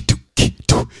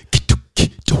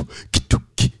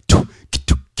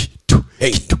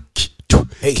 hey,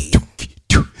 hey,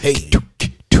 hey,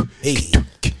 hey, hey,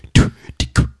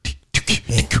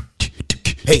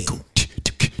 hey,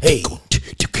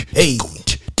 hey,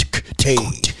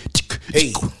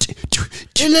 hey,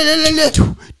 la la la la,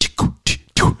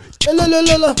 la la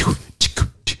la la,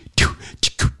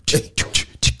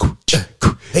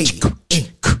 hey,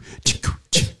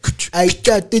 I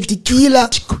got the tequila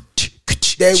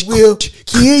that will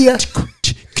kill ya.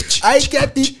 I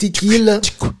got the tequila.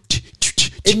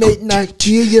 It may not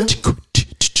kill ya.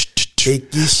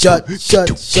 Take a shot of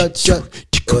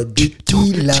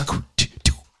tequila.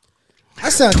 I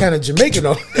sound kind of Jamaican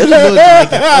though.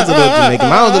 That's a little Jamaican.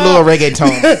 Mine was a little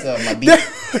reggaeton myself.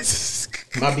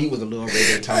 My beat was a little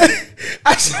reggaeton.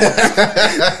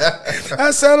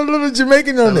 I sound a little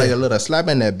Jamaican on that. Like a little slap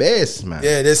in that bass, man.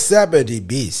 Yeah, the slap of the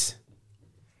bass.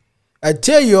 I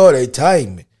tell you all the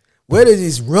time, whether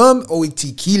it's rum or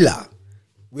tequila,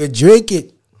 we drink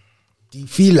it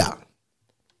tequila.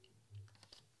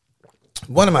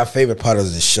 One of my favorite parts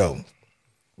of the show.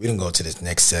 We didn't go to this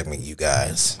next segment, you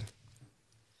guys.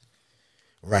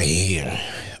 Right here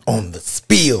on the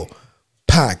Spill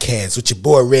Podcast with your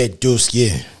boy Red Deuce,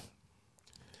 yeah.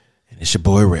 And it's your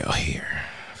boy Rail here.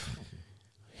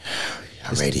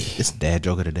 Y'all ready? It's the dad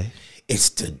joke of the day. It's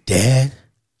the dad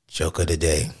joke of the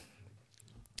day.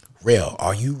 Rail,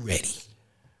 are you ready?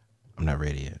 I'm not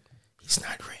ready yet. He's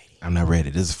not ready. I'm not ready.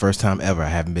 This is the first time ever I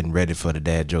haven't been ready for the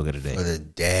dad joke of the day. For the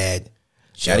dad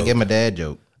joke. Gotta get my dad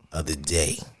joke of the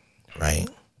day, right?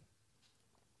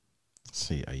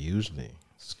 See, I usually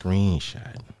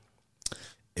screenshot.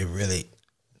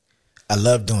 I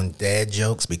love doing dad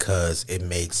jokes because it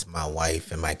makes my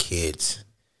wife and my kids,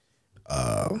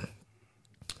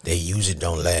 they usually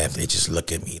don't laugh. They just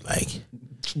look at me like,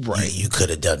 right, you could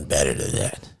have done better than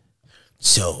that.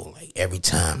 So, like, every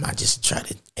time I just try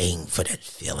to aim for that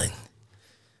feeling.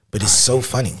 But it's so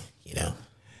funny, you know?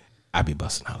 I be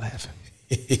busting out laughing.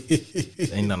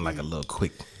 Ain't nothing like a little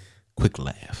quick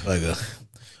laugh. Like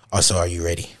Also, are you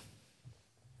ready?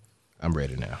 I'm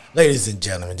ready now. Ladies and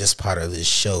gentlemen, this part of this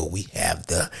show, we have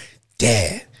the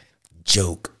dad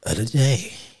joke of the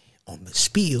day on the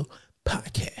Spiel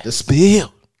podcast. The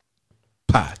Spiel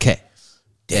podcast.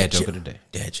 Dad joke of the day.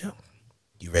 Dad joke.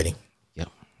 You ready? Yep.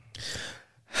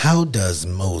 How does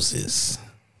Moses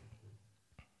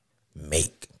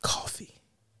make coffee?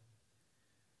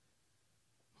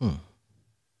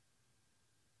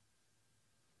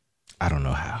 I don't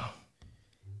know how.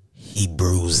 He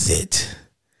brews it.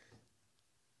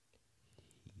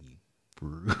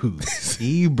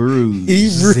 He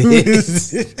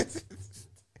brews it.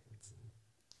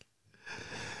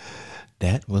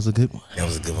 That was a good one. That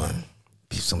was a good one.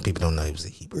 Some people don't know he was a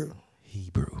Hebrew. He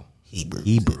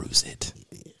brews it.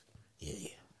 Yeah.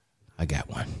 I got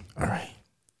one. All right.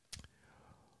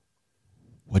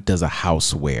 What does a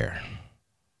house wear?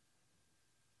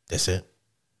 That's it.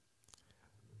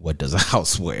 What does a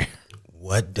house wear?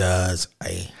 What does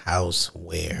a house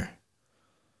wear?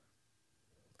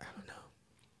 I don't know.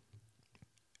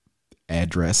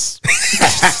 Address.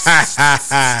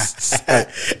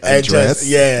 Address.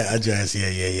 Yeah, address.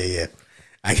 Yeah.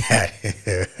 I got it.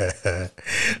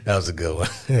 That was a good one.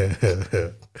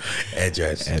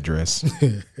 Address.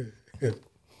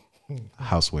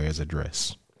 House wears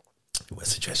address.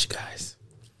 What's the address, you guys?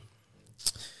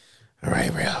 All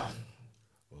right, real.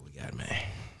 What we got, man?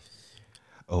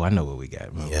 Oh, I know what we got.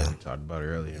 Yeah. We talked about it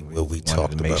earlier. What we wanted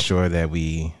talked to make about. sure that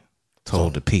we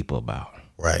told the people about.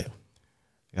 Right.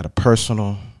 Got a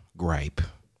personal gripe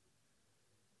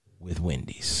with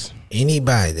Wendy's.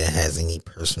 Anybody that has any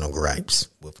personal gripes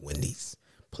with Wendy's,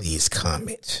 please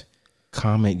comment.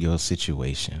 Comment your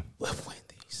situation With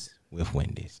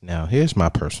Wendy's. Now, here's my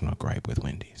personal gripe with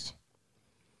Wendy's.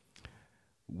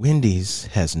 Wendy's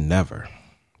has never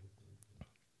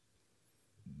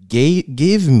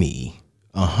give me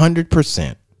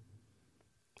 100%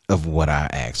 of what I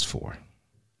asked for.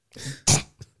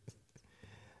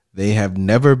 They have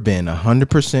never been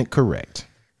 100% correct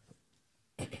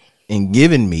in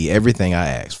giving me everything I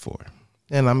asked for.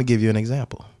 And I'm going to give you an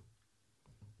example.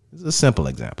 This is a simple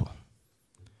example.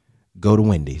 Go to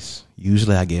Wendy's.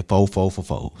 Usually I get 4 for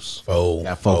 4s. I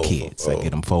got 4 kids. I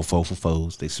get them 4 for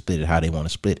 4s. They split it how they want to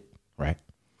split it, right?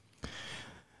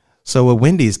 So what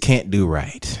Wendy's can't do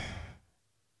right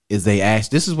is they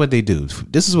ask, this is what they do.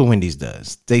 This is what Wendy's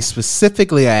does. They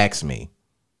specifically ask me,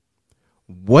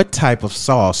 what type of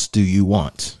sauce do you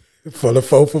want? For the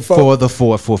 4 for 4? For the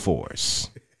 4 for 4s.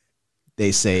 They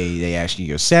ask you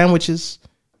your sandwiches,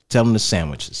 tell them the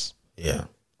sandwiches. Yeah.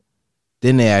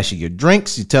 Then they ask you your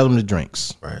drinks, you tell them the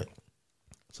drinks. Right.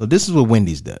 So this is what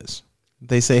Wendy's does.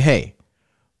 They say, hey,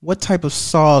 what type of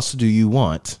sauce do you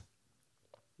want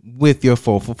with your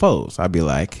 4 for 4s? I'd be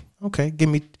like, okay,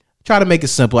 try to make it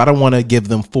simple. I don't want to give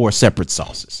them 4 separate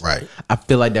sauces. Right. I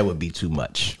feel like that would be too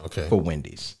much for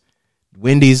Wendy's.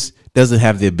 Wendy's doesn't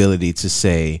have the ability to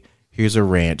say, here's a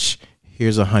ranch,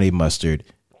 here's a honey mustard,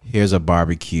 here's a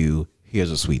barbecue,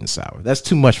 here's a sweet and sour. That's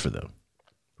too much for them,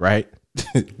 right?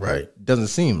 Right. Doesn't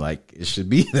seem like it should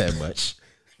be that much,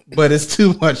 but it's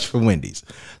too much for Wendy's.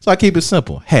 So I keep it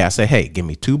simple. Hey, I say, hey, give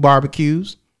me 2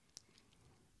 barbecues,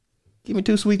 give me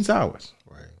 2 sweet and sours.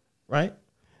 Right.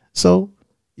 So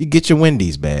you get your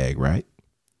Wendy's bag, right?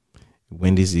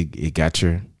 Wendy's, you got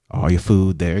all your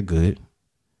food there, good.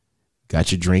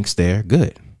 Got your drinks there,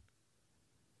 good.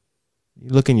 You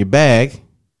look in your bag,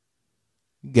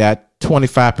 you got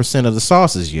 25% of the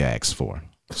sauces you asked for.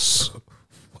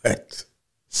 What?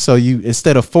 So you,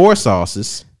 instead of 4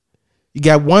 sauces, you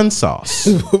got 1 sauce.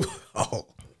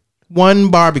 1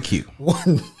 barbecue.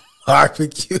 1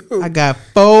 barbecue. I got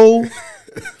 4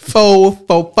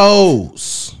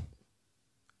 4s.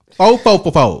 4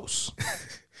 4s.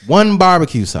 1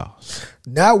 barbecue sauce.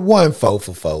 Not 1 4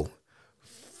 for 4.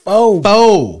 4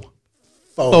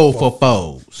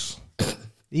 4s.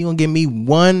 You gonna give me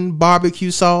 1 barbecue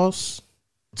sauce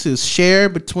to share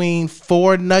between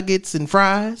 4 nuggets and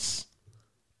fries?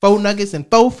 4 nuggets and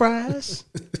 4 fries?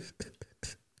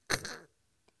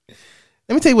 Let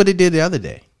me tell you what they did the other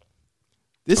day.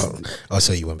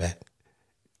 So you went back?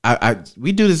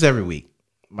 We do this every week.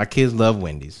 My kids love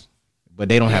Wendy's, but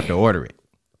they don't have to order it.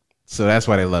 So that's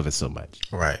why they love it so much.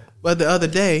 Right. But the other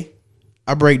day,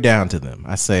 I break down to them.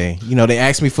 I say, they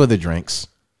ask me for the drinks.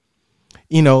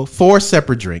 4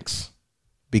 separate drinks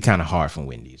be kind of hard from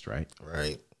Wendy's, right?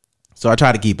 Right. So I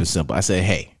try to keep it simple. I say,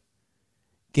 hey,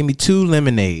 give me 2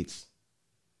 lemonades,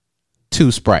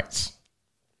 2 Sprites.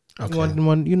 Okay.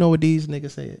 You know what these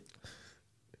niggas said?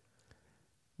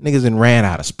 Niggas done ran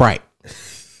out of Sprite.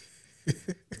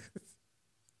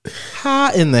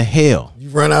 How in the hell you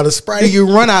run out of Sprite? do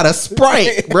you run out of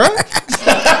Sprite, bro?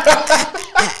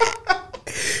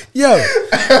 Yo,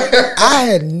 I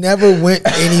had never went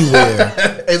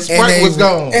anywhere. And Sprite was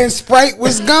gone. And Sprite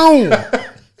was gone.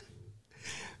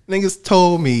 Niggas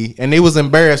told me, and they was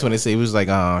embarrassed when they said, it was like,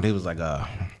 we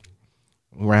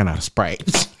ran out of Sprite.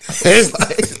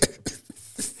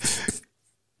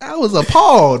 I was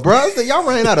appalled, bro. I said, y'all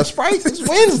ran out of Sprite? It's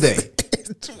Wednesday.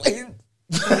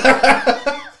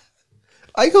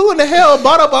 Like, who in the hell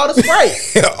bought up all the Sprite?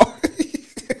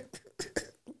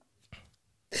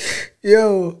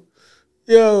 Yo.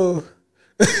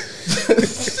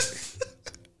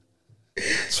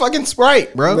 It's fucking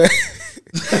Sprite, bro.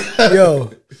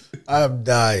 Yo, I'm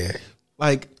dying.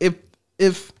 Like,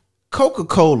 if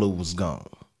Coca-Cola was gone,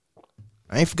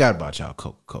 I ain't forgot about y'all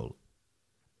Coca-Cola.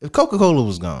 If Coca-Cola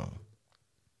was gone,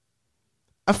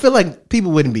 I feel like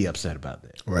people wouldn't be upset about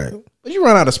that. Right. But you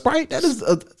run out of Sprite,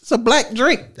 it's a black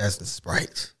drink. That's the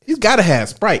Sprite. He's got to have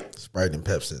Sprite. Sprite and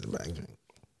Pepsi is the black drink.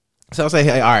 So I say,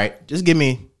 hey, all right, just give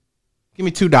me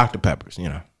 2 Dr. Peppers, you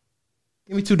know.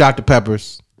 Give me 2 Dr.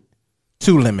 Peppers,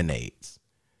 2 lemonades.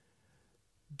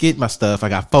 Get my stuff. I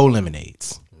got 4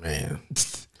 lemonades. Man.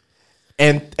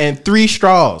 And 3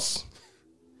 straws.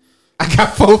 I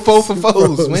got 4 for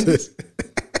 4s, Wendy's.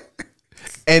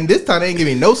 And this time they ain't give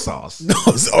me no sauce. No,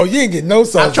 oh, you ain't get no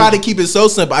sauce. I tried to keep it so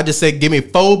simple. I just said, give me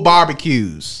 4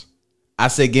 barbecues. I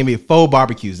said, give me 4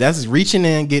 barbecues. That's reaching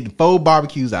in, getting 4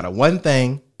 barbecues out of one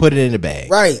thing, put it in the bag.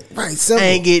 Right. Simple. I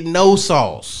ain't getting no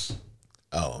sauce.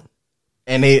 Oh.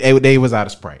 And they was out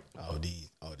of Sprite.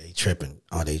 They tripping.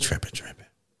 They tripping.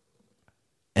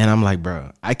 And I'm like,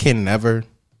 bro, they can never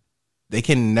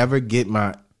get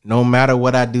no matter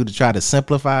what I do to try to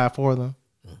simplify it for them,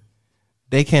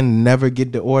 they can never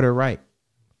get the order right.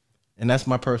 And that's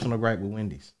my personal gripe with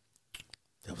Wendy's.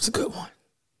 That was a good one.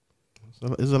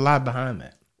 So there's a lot behind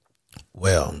that.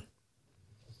 Well,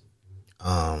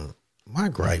 my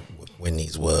gripe with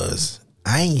Wendy's was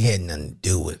I ain't had nothing to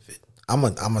do with it. I'm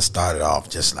gonna start it off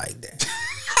just like that.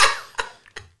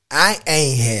 I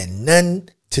ain't had nothing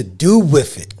to do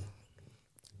with it.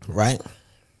 Right?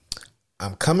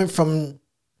 I'm coming from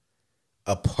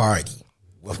a party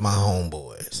with my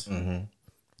homeboys. Mm-hmm.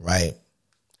 Right?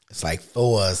 It's like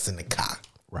 4 of us in the car.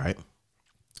 Right.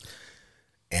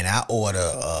 And I order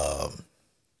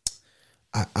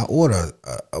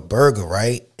a burger,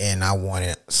 right? And I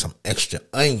wanted some extra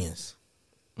onions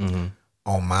on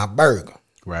my burger.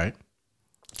 Right.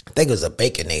 I think it was a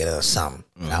Baconator or something.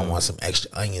 And I want some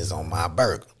extra onions on my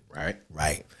burger. Right.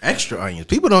 Extra onions.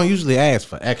 People don't usually ask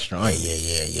for extra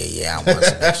onions. Yeah. I want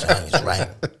some extra onions, right?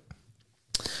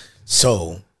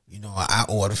 So, I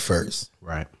order first.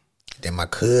 Right. Then my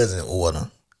cousin order.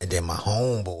 And then my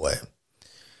homeboy.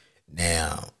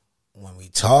 Now, when we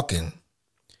talking,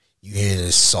 you hear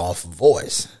this soft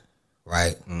voice,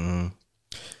 right? Mm-hmm.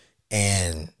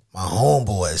 And my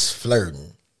homeboy is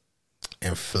flirting,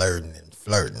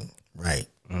 right?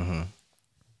 Mm-hmm.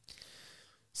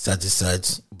 Such and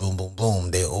such, boom, boom,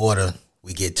 boom. They order.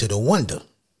 We get to the window.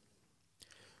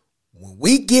 When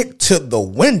we get to the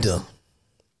window,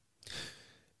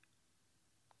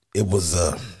 it was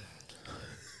a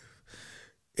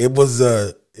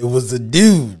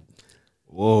dude.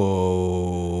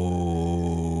 Whoa.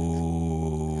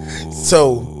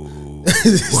 So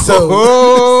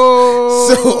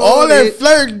all that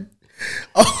flirting.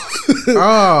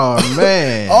 Oh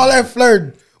man. All that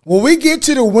flirting. When we get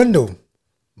to the window,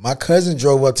 my cousin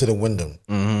drove up to the window.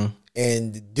 Mm-hmm.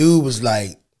 And the dude was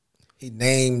like, he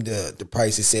named the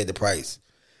price, he said the price.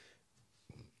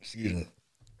 Excuse me.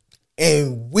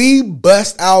 And we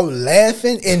bust out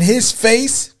laughing in his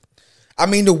face. I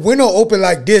mean, the window opened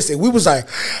like this, and we was like,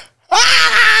 ah!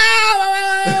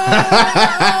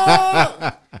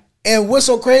 And what's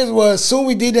so crazy was, soon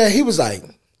we did that, he was like,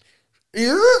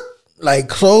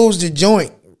 close the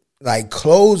joint,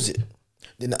 close it.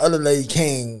 Then the other lady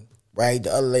came, right?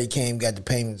 The other lady came, got the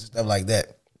payments and stuff like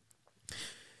that.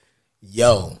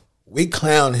 Yo, we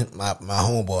clowned my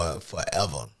homeboy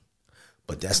forever,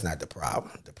 but that's not the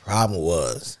problem. The problem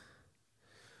was,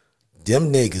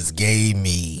 them niggas gave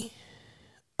me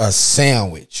a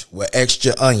sandwich with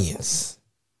extra onions,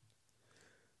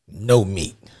 no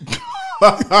meat.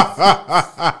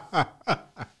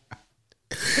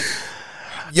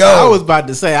 Yo, I was about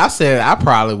to say, I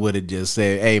probably would have just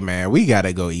said, hey man, we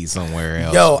gotta go eat somewhere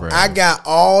else. Yo, bro. I got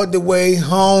all the way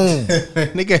home.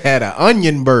 Nigga had an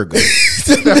onion burger.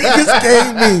 Niggas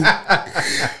gave me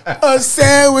a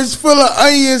sandwich full of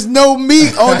onions, no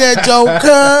meat on that joke,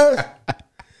 cuz.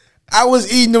 I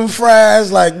was eating them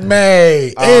fries like,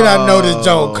 man, and I know this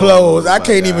joint closed. I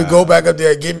can't even go back up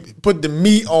there and put the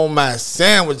meat on my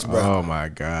sandwich, bro. Oh my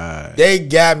God. They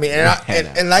got me.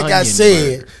 And like I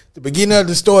said, the beginning of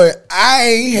the story, I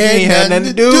ain't had nothing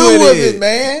to do with it,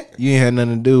 man. You ain't had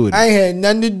nothing to do with it. I ain't had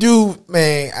nothing to do,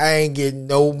 man. I ain't getting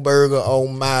no burger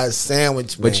on my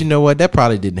sandwich, man. But you know what? That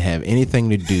probably didn't have anything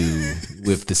to do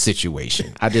with the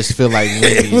situation. I just feel like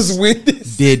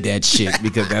Wendy's did that shit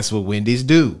because that's what Wendy's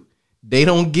do. They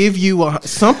don't give you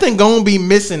something gonna be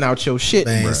missing out your shit,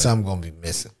 man. Bro. Something gonna be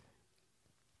missing.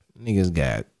 Niggas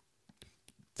got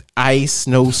ice,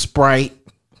 no Sprite,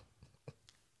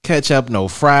 ketchup, no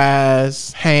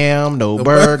fries, ham, no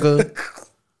burger.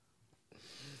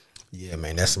 Yeah,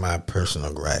 man, that's my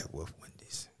personal gripe with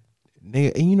Wendy's.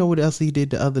 Nigga, and you know what else he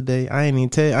did the other day? I ain't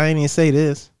even say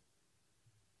this.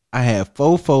 I had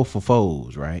 4 for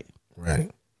 $4s, right? Right.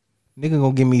 Nigga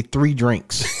gonna give me 3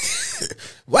 drinks.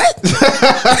 What?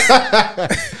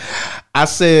 I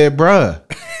said, bruh,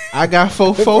 I got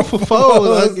 4 for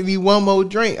 $4s. I'll give you 1 more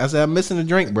drink. I said, I'm missing a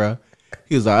drink, bruh.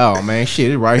 He was like, oh man,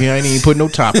 shit, it's right here. I ain't even put no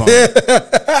top on it.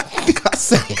 I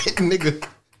said, nigga,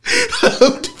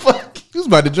 what the fuck? You was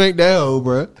about to drink that hoe,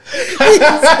 bruh.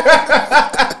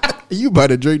 You about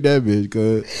to drink that bitch,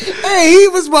 cuz. Hey, he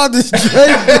was about to drink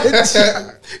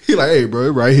that. He like, hey, bro,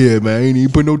 right here, man. I ain't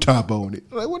even put no top on it.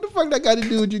 I'm like, what the fuck that got to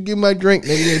do with you give my drink?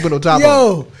 Nigga, you ain't put no top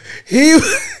on it. He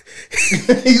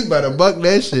was about to buck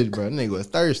that shit, bro. Nigga was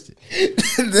thirsty.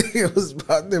 Nigga was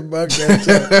about to buck that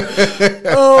shit.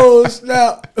 Oh,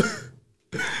 snap.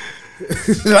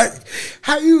 Like,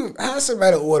 how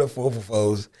somebody order 4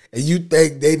 for $4s and you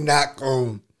think they not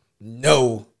gonna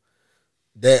know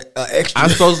that extra? I'm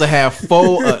supposed to have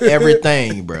 4 of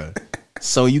everything, bro.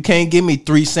 So you can't give me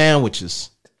 3 sandwiches.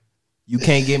 You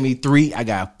can't give me 3. I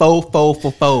got 4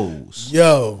 for $4s.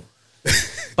 Yo.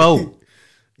 4.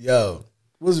 Yo.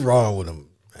 What's wrong with him,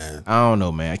 man? I don't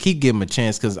know, man. I keep giving him a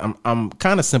chance because I'm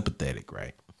kind of sympathetic,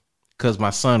 right? Because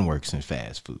my son works in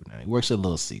fast food now. He works at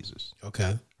Little Caesars.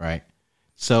 Okay. Right?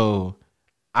 So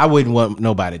I wouldn't want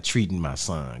nobody treating my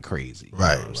son crazy.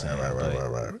 Right.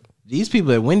 Right. These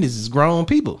people at Wendy's is grown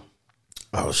people.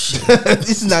 Oh, shit.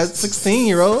 This is not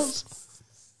 16-year-olds.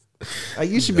 Like,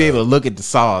 you should be able to look at the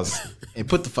sauce and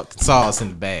put the fucking sauce in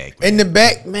the bag. Man. In the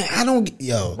back, man, I don't,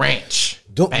 yo. Ranch.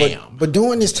 Bam. But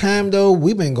during this time, though,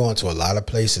 we've been going to a lot of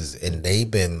places, and they've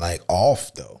been, like,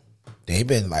 off, though. They've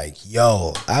been like,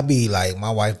 yo, I be like,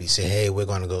 my wife be saying, hey, we're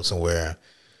going to go somewhere.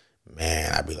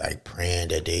 Man, I be like praying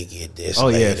that they get this. Oh,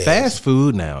 yeah. Fast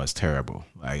food now is terrible.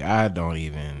 Like, I don't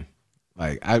even,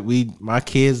 like, my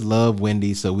kids love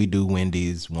Wendy's, so we do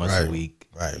Wendy's once a week.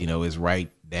 Right. You know, it's right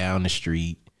down the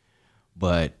street.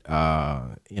 But,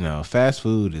 you know, fast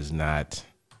food is not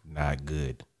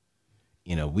good.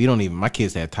 You know, my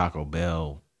kids had Taco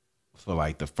Bell for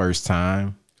like the first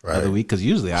time of the week, because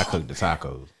usually I cook the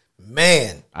tacos.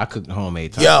 Man. I cooked the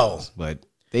homemade tacos. But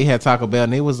they had Taco Bell,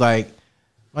 and they was like,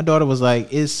 my daughter was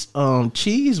like, it's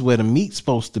cheese where the meat's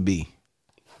supposed to be.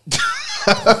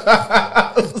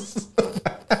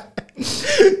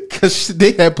 Because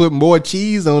they had put more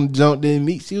cheese on the junk than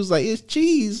meat. She was like, it's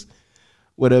cheese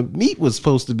where the meat was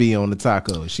supposed to be on the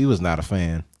taco. She was not a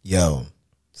fan. Yo,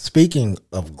 speaking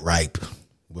of gripe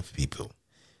with people,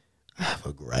 I have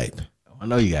a gripe. I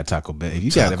know you got Taco Bell.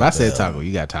 If I said taco,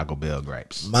 you got Taco Bell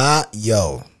gripes. I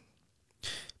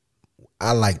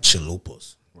like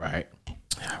chalupas. Right.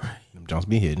 All right. Them Jones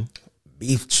be hidden.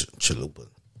 Beef chalupa.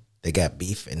 They got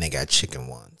beef and they got chicken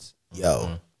ones.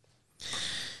 Yo.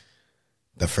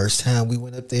 The first time we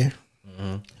went up there,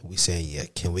 we said, yeah,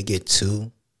 can we get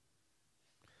 2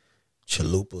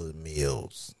 chalupa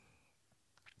meals?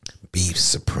 Beef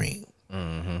supreme.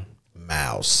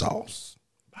 Mild sauce.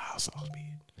 Mild sauce,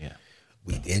 man. Yeah.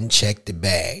 We didn't check the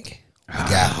bag. We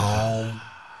got home.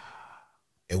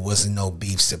 It wasn't no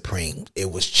beef supreme.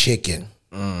 It was chicken.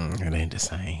 It ain't the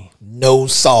same. No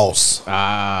sauce.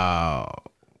 Oh.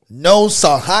 No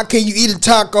sauce. How can you eat a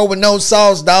taco with no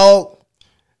sauce, dog?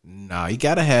 No, you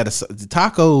gotta have the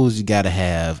tacos. You gotta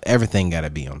have everything. Gotta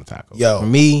be on the taco. Yo, for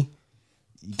me,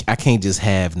 I can't just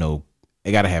have no.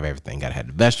 They gotta have everything. Gotta have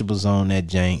the vegetables on that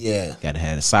jank. Yeah. Gotta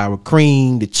have the sour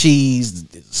cream, the cheese,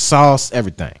 the sauce,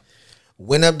 everything.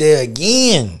 Went up there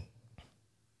again.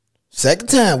 Second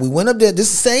time we went up there. This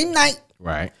is the same night.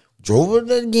 Right. Drove up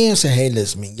there again. Said, hey,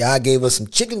 listen, man, y'all gave us some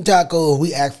chicken tacos.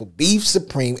 We asked for beef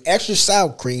supreme, extra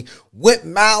sour cream with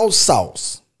mild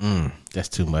sauce. That's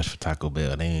too much for Taco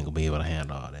Bell. They ain't gonna be able to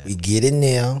handle all that. We get in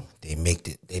there. They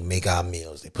make our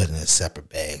meals. They put it in separate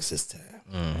bags this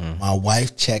time. My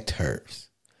wife checked hers.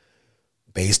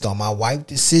 Based on my wife's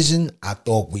decision, I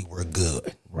thought we were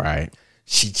good. Right.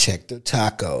 She checked her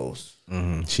tacos.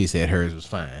 She said hers was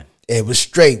fine. It was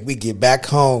straight. We get back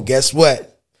home. Guess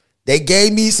what? They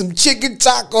gave me some chicken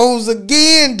tacos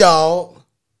again, dog.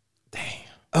 Damn.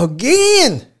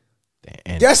 Again.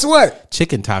 And guess what?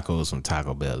 Chicken tacos from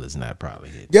Taco Bell is not probably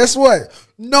it. Guess what?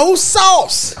 No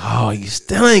sauce. Oh, you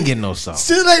still ain't getting no sauce.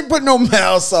 Still ain't put no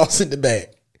mild sauce in the bag.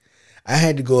 I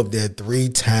had to go up there 3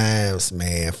 times,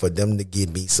 man, for them to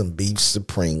give me some beef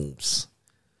supremes.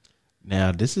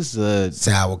 Now, this is a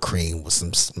sour cream with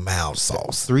some mild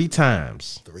sauce. 3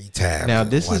 times. 3 times. Now,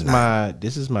 this is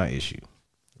my issue,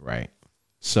 right?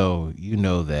 So, you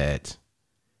know that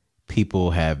people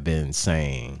have been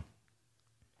saying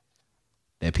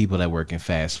that people that work in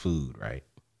fast food, right,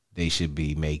 they should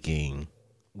be making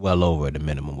well over the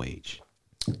minimum wage.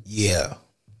 Yeah.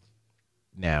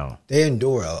 Now, they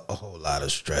endure a whole lot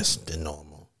of stress than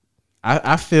normal.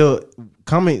 I feel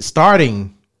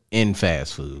starting in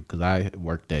fast food, because I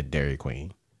worked at Dairy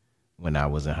Queen when I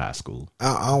was in high school.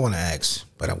 I don't want to ask,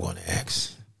 but I want to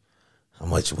ask, how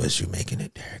much was you making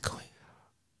at Dairy Queen?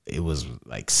 It was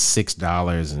like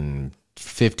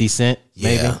 $6.50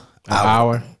 maybe an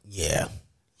hour. Yeah,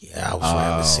 I was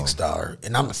around $6,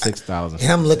 and I'm $6, and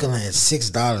I'm looking at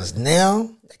 $6 now.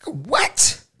 Like,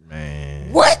 what?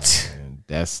 Man, what? Man,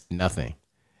 that's nothing.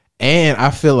 And I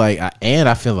feel like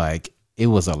it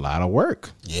was a lot of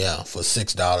work. Yeah, for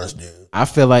 $6, dude. I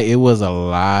feel like it was a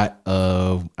lot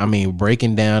of,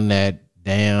 breaking down that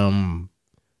damn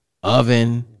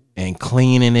oven and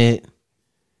cleaning it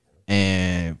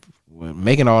and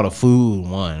making all the food.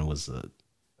 One was that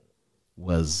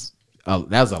was a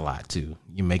lot too.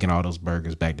 You making all those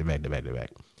burgers back to back.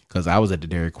 Because I was at the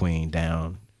Dairy Queen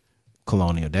down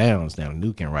Colonial Downs, down in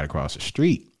New Kent, right across the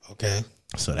street. Okay.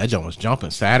 So that joint was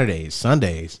jumping Saturdays,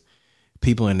 Sundays.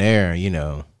 People in there,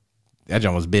 that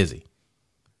joint was busy.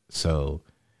 So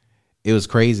it was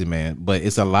crazy, man. But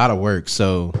it's a lot of work.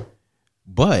 So,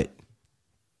 but,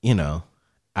 I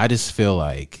just feel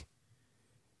like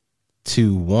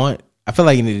I feel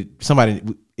like you need somebody,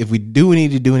 if we do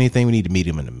need to do anything, we need to meet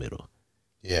them in the middle.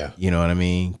 Yeah. You know what I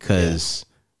mean? Because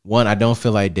one, I don't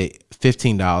feel like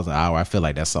 $15 an hour, I feel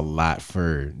like that's a lot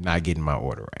for not getting my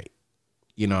order right.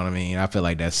 You know what I mean? I feel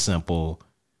like that's simple,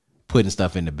 putting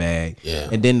stuff in the bag. Yeah.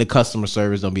 And then the customer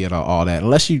service don't be at all that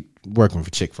unless you working for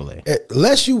Chick-fil-A.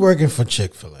 Unless you working for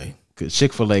Chick-fil-A. Because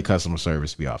Chick-fil-A customer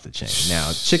service be off the chain.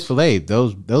 Now, Chick-fil-A,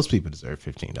 those people deserve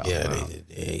 $15 Yeah, an hour.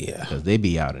 yeah. Because they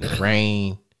be out in the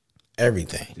rain.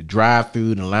 Everything. The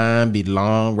drive-through, the line be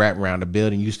long, wrap around the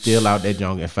building. You still out there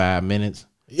junk in 5 minutes.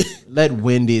 Let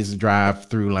Wendy's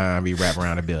drive-through line be wrapped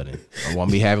around the building. I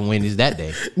won't be having Wendy's that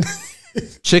day.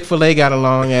 Chick-fil-A got a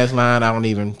long-ass line. I don't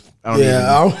even be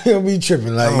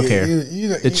tripping. Like, I don't care.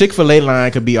 The Chick-fil-A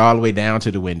line could be all the way down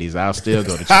to the Wendy's. I'll still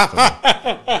go to Chick-fil-A.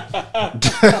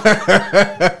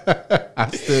 I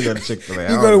still go to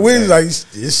Chick-fil-A. You go to Wendy's like,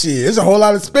 shit, there's a whole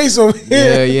lot of space over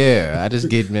here. Yeah. I just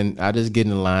get in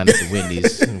the line at the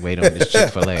Wendy's and wait on this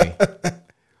Chick-fil-A.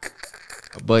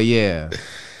 But yeah.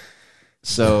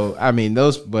 So at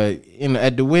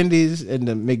the Wendy's and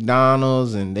the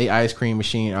McDonald's and they ice cream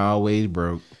machine always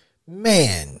broke.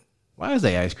 Man. Why is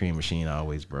the ice cream machine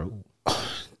always broke?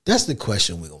 That's the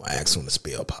question we're gonna ask on the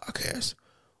Spill podcast.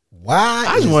 Why?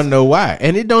 I just want to know why.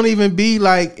 And it don't even be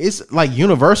like, it's like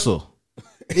universal.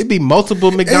 It be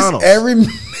multiple McDonald's. It's every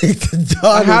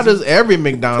McDonald's. How does every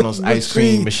McDonald's ice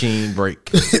cream machine break?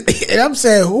 And I'm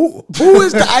saying, who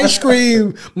is the ice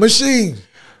cream machine?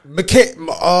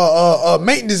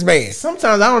 Maintenance man.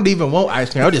 Sometimes I don't even want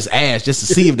ice cream. I'll just ask just to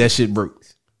see if that shit broke.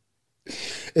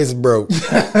 It's broke.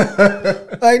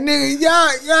 Like, nigga,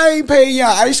 y'all ain't paying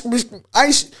y'all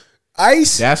ice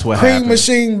That's what cream happened.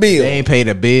 Machine bill. They ain't paid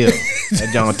a bill. That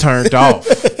joint turned off.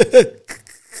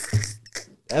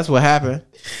 That's what happened.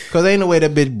 Because ain't no way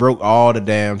that bitch broke all the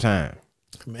damn time.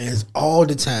 Man, it's all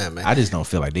the time, man. I just don't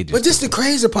feel like they just. But this the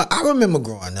crazy part. I remember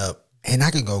growing up, and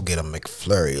I could go get a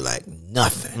McFlurry like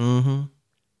nothing. Mm-hmm.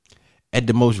 At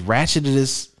the most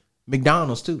ratchetest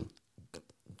McDonald's too.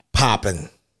 Popping.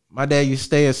 My dad used to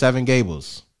stay at Seven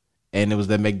Gables, and it was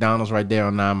the McDonald's right there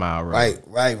on 9 Mile Road.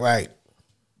 Right.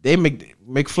 They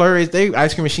McFlurries, they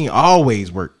ice cream machine always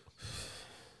worked.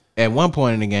 At one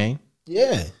point in the game.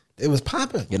 Yeah, it was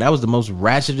popping. Yeah, that was the most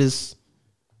ratchetest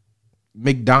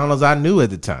McDonald's I knew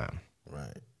at the time.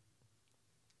 Right.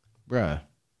 Bruh.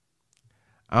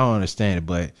 I don't understand it,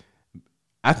 but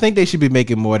I think they should be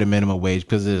making more than minimum wage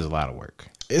because it is a lot of work.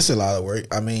 It's a lot of work.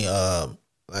 I mean,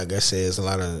 like I said, it's a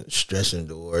lot of stress in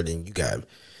the world. And you got,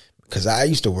 because I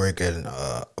used to work at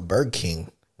a Burger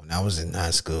King when I was in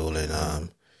high school.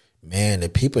 And, man, the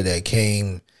people that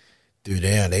came through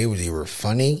there, they were either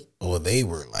funny or they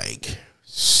were like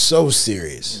so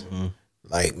serious. Mm-hmm.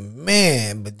 Like,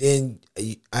 man, but then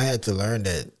I had to learn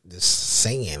that this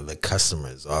saying, the customer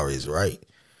is always right.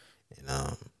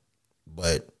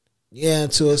 But Yeah,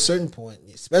 to a certain point,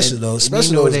 especially those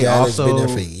guys that's been there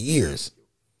for years.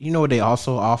 You know what they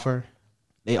also offer?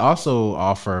 They also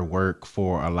offer work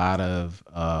for a lot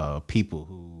of people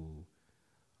who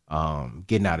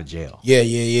getting out of jail.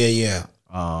 Yeah.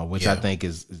 Which I think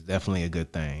is definitely a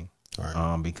good thing.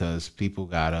 Right. Because people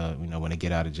gotta, when they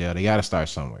get out of jail, they gotta start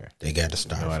somewhere. They gotta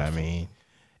start. You know what I mean?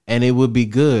 And it would be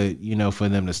good, for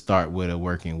them to start with a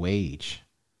working wage.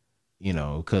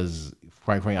 Because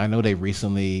quite frankly, I know they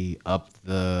recently upped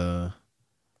the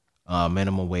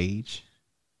minimum wage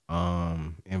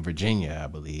in Virginia, I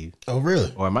believe. Oh,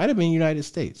 really? Or it might have been United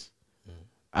States.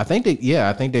 I think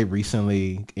they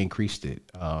recently increased it.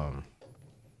 We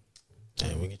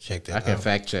can check that. I can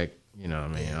fact check. I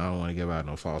don't want to give out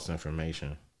no false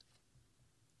information.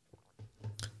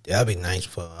 That'd be nice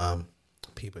for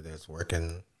people that's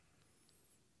working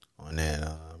on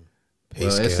that pay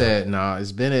scale. It said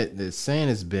it's saying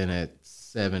it's been at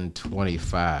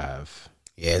 725.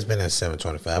 Yeah, it's been at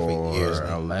 725 for years.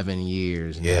 11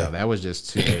 years. Yeah, that was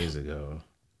just 2 days ago.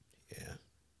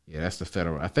 Yeah, that's the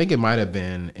federal. I think it might have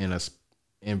been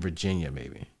in Virginia,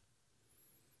 maybe.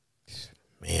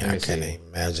 Man, I can't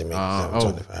imagine making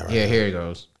 725 right now. Here it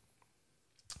goes.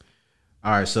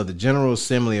 All right, so the General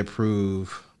Assembly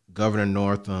approved Governor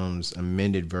Northam's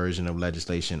amended version of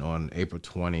legislation on April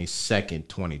 22nd,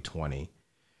 2020.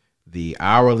 The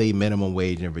hourly minimum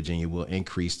wage in Virginia will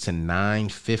increase to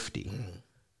 $9.50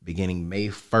 beginning May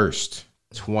 1st,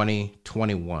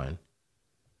 2021,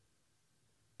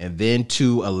 and then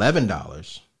to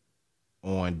 $11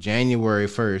 on January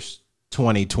 1st,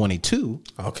 2022.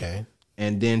 Okay.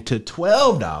 And then to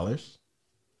 $12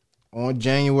 on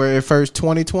January 1st,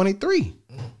 2023.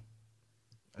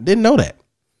 I didn't know that.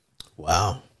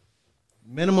 Wow.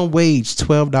 Minimum wage,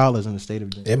 $12 in the state of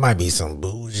Virginia. There might be some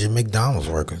bougie McDonald's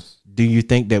workers. Do you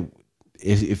think that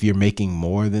if you're making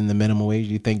more than the minimum wage,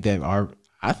 you think that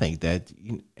I think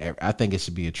it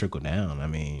should be a trickle down. I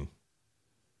mean,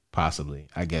 possibly.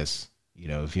 I guess,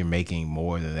 if you're making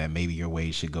more than that, maybe your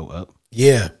wage should go up.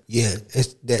 Yeah.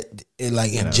 It's that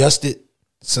it adjusted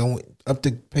so up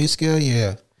the pay scale.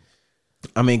 Yeah.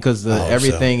 I mean, because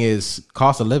everything is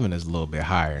cost of living is a little bit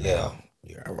higher now.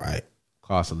 Yeah, you're right.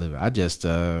 Cost of living. I just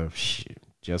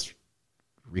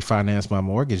refinanced my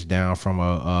mortgage down from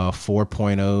a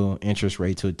 4.0 interest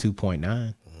rate to a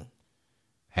 2.9.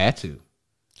 Had to.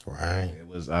 Right. It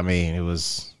was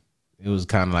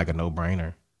kind of like a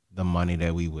no-brainer. The money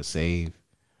that we would save.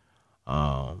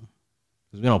 Because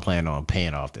we don't plan on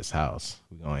paying off this house.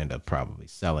 We're going to end up probably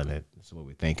selling it. That's what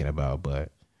we're thinking about.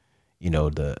 But,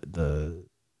 the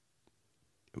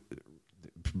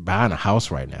buying a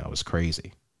house right now is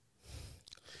crazy.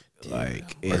 I'm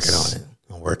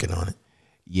working on it.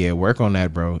 Yeah, work on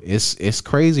that, bro. It's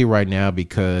crazy right now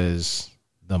because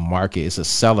the market is a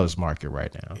seller's market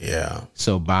right now. Yeah.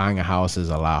 So buying a house is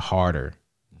a lot harder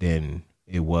than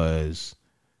it was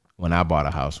when I bought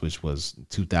a house, which was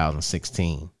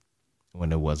 2016, when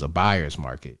there was a buyer's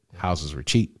market. Houses were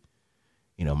cheap.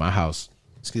 My house,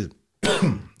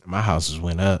 my houses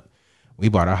went up. We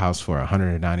bought our house for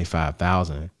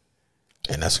 $195,000.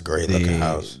 And that's a great looking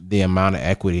house. The amount of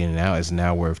equity now is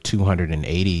now worth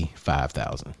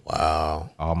 $285,000. Wow,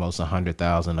 almost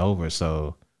 $100,000 over.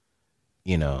 So,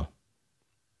 if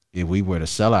we were to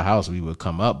sell a house, we would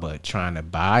come up. But trying to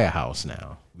buy a house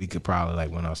now, we could probably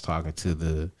when I was talking to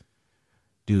the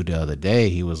dude the other day,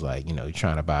 he was like, you're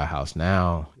trying to buy a house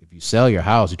now. If you sell your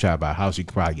house, you try to buy a house, you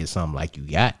could probably get something like you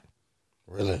got.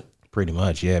 Really? Pretty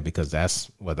much, yeah, because that's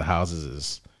what the houses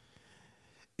is.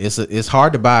 It's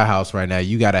hard to buy a house right now.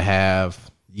 You got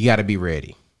to be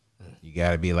ready. You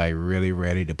got to be really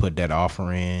ready to put that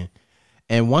offer in.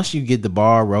 And once you get the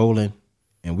ball rolling,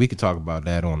 and we could talk about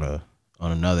that on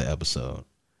another episode.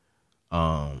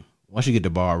 Once you get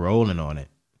the ball rolling on it,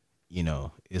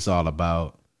 it's all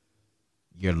about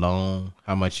your loan,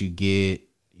 how much you get,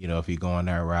 if you're going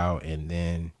that route, and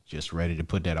then just ready to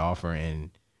put that offer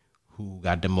in. Who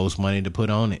got the most money to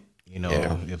put on it?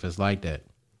 If it's like that.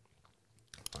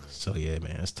 So yeah,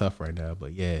 man, it's tough right now.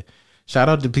 But yeah, shout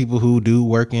out to people who do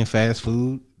work in fast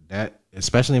food. That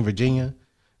especially in Virginia,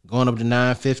 going up to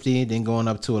 $9.50, then going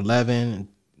up to $11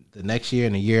 the next year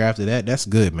and the year after that. That's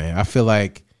good, man. I feel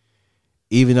like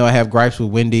even though I have gripes with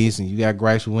Wendy's and you got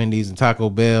gripes with Wendy's and Taco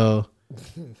Bell,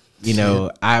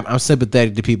 I'm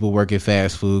sympathetic to people working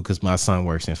fast food because my son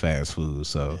works in fast food.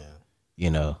 So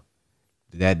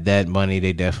that money,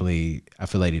 they definitely, I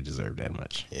feel like they deserve that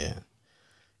much. Yeah.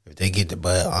 If they get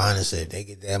honestly, if they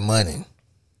get that money,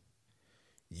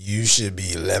 you should be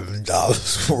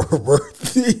 $11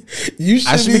 worth.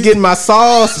 I should be getting my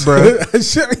sauce, bro.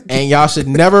 And y'all should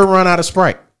never run out of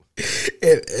Sprite.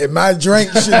 And my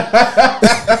drink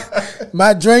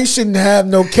shouldn't have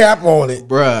no cap on it.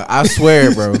 Bruh, I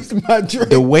swear, bro.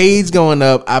 The weight's going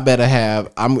up.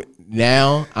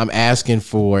 I'm asking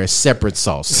for separate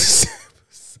sauces.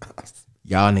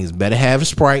 Y'all niggas better have a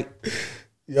Sprite.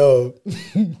 Yo.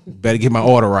 Better get my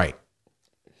order right.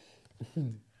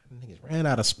 Niggas ran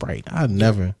out of Sprite. Them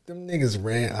niggas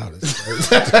ran out of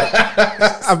Sprite.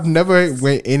 I've never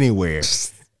went anywhere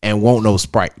and want no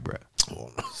Sprite, bro.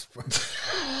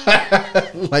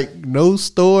 Like no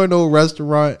store, no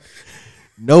restaurant.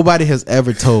 Nobody has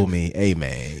ever told me, "Hey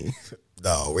man,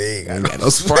 no, we ain't got no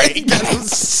Sprite."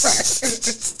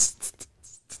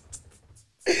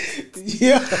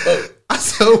 Yeah, I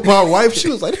told my wife, she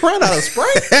was like, "Ran out of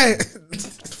Sprite."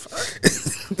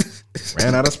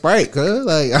 Ran out of Sprite, cause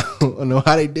like I don't know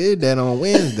how they did that on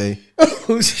Wednesday.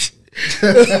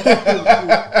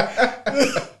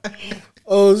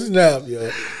 Oh snap,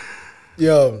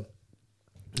 yo,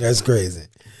 that's crazy.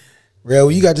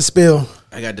 Real, you got the spill?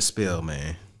 I got the spill,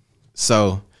 man.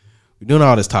 So we're doing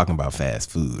all this talking about fast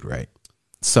food, right?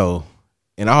 So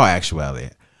in all actuality,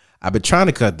 I've been trying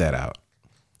to cut that out.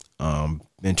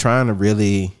 Been trying to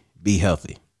really be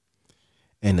healthy.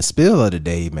 And the spill of the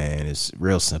day, man, is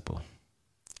real simple.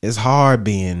 It's hard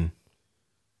being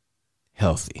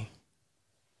healthy.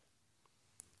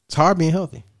 It's hard being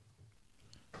healthy.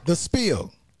 The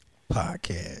Spill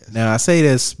Podcast. Now I say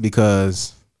this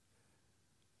because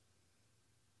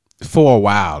for a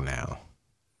while now,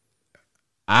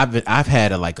 I've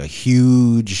had a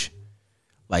huge,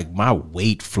 like, my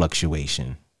weight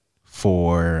fluctuation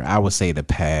for, I would say, the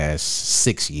past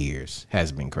 6 years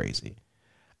has been crazy.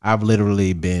 I've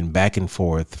literally been back and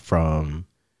forth from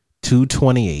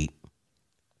 228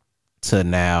 to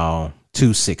now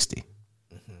 260.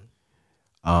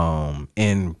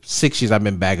 In 6 years I've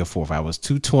been back and forth. I was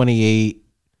 228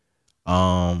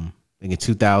 I think in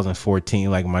 2014,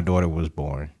 like my daughter was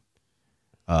born.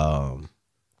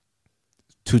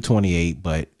 228,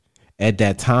 but at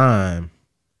that time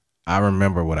I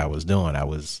remember what I was doing. I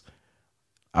was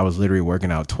literally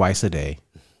working out twice a day.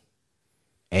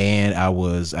 And I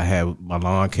had my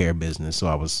lawn care business, so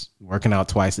I was working out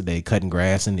twice a day, cutting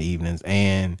grass in the evenings,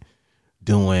 and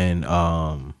doing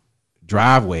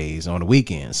driveways on the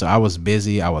weekends. So I was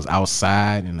busy. I was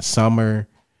outside in the summer,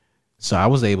 so I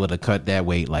was able to cut that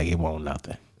weight like it won't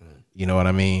nothing. You know what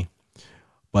I mean?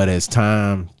 But as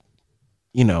time,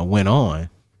 went on,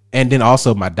 and then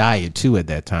also my diet too. At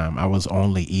that time, I was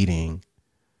only eating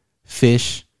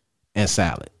fish and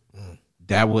salad.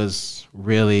 That was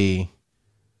really,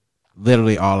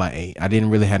 literally all I ate. I didn't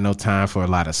really have no time for a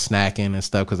lot of snacking and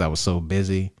stuff because I was so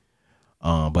busy.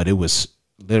 But it was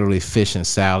literally fish and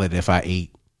salad. If I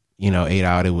ate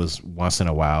out, it was once in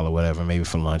a while or whatever, maybe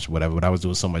for lunch or whatever. But I was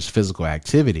doing so much physical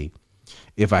activity.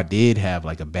 If I did have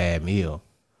like a bad meal,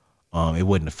 it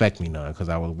wouldn't affect me none because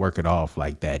I would work it off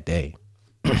like that day.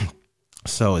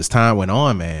 So as time went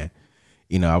on, man,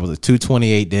 I was at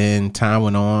 228 then. Time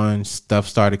went on. Stuff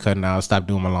started cutting out. I stopped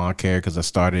doing my lawn care because I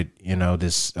started,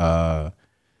 this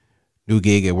new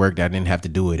gig at work that I didn't have to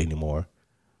do it anymore.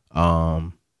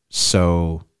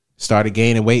 So started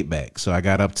gaining weight back. So I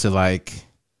got up to like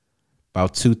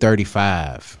about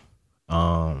 235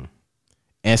 and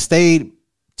stayed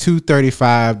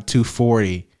 235,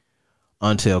 240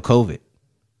 until COVID.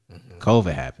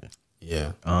 COVID happened.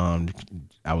 Yeah.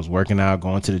 I was working out,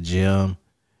 going to the gym.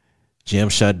 Gym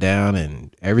shut down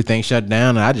and everything shut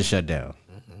down, and I just shut down.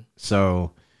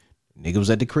 So nigga was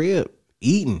at the crib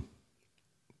eating.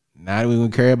 Not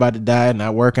even care about the diet,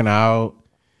 not working out.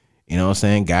 You know what I'm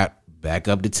saying? Got back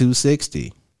up to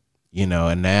 260.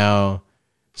 And now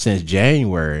since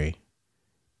January,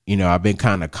 I've been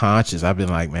kind of conscious. I've been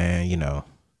like, man,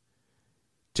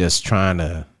 just trying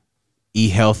to eat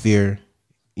healthier,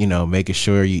 making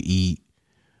sure you eat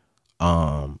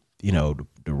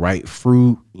the right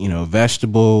fruit,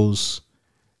 vegetables,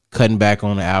 cutting back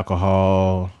on the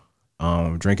alcohol,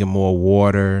 drinking more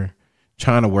water,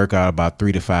 trying to work out about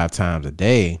 3 to 5 times a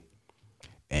day.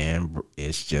 And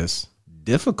it's just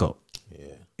difficult.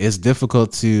 Yeah. It's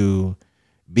difficult to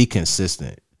be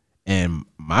consistent. And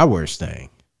my worst thing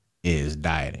is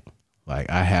dieting. Like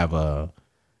I have a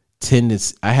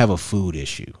food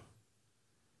issue.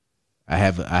 I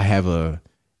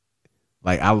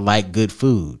like good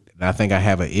food. And I think I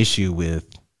have an issue with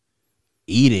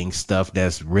eating stuff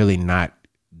that's really not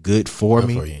good for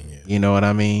me. Yeah. You know what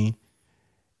I mean?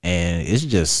 And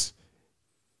it's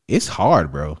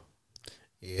hard, bro.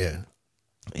 Yeah.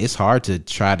 It's hard to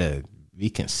try to be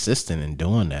consistent in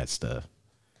doing that stuff.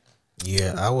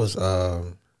 Yeah, I was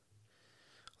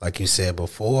like you said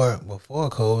before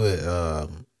COVID,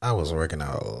 I was working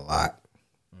out a lot.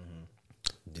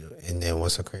 And then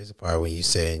what's the crazy part when you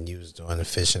said you was doing the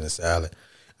fish and the salad?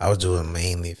 I was doing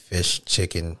mainly fish,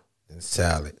 chicken, and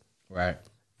salad. Right.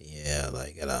 Yeah,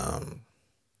 like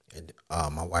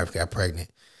my wife got pregnant,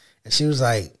 and she was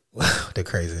like, well, the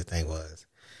craziest thing was,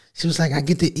 she was like, I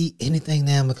get to eat anything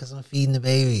now because I'm feeding the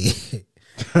baby.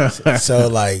 But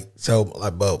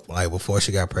before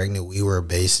she got pregnant, we were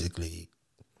basically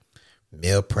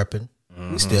meal prepping.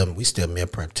 Mm-hmm. We still meal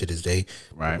prep to this day.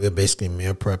 Right. We're basically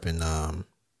meal prepping.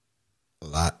 A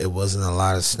lot. It wasn't a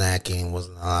lot of snacking.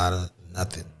 Wasn't a lot of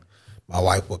nothing. My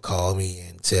wife would call me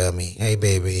and tell me, "Hey,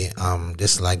 baby,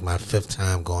 this is like my 5th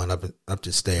time going up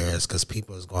the stairs because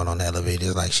people is going on the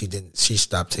elevators. Like she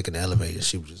stopped taking the elevator.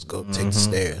 She would just go take the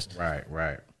stairs.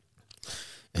 Right.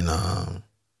 And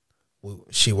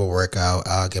she would work out.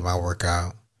 I'll get my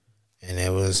workout, and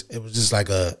it was just like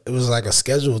a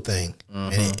scheduled thing,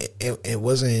 and it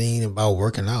wasn't even about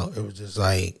working out. It was just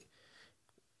like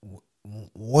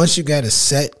once you got it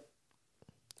set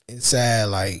inside,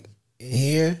 like in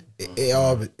here,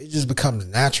 it just becomes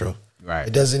natural. Right.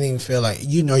 It doesn't even feel like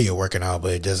you're working out,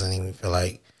 but it doesn't even feel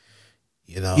like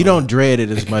you don't dread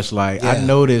it as much. Like I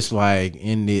noticed, like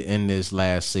in this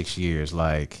last 6 years,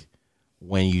 like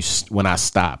when I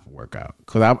stopped workout,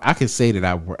 because I could say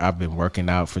that I've been working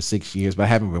out for 6 years, but I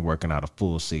haven't been working out a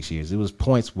full 6 years. It was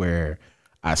points where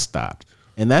I stopped,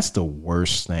 and that's the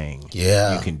worst thing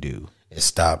you can do. It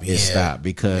stopped. It stopped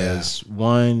because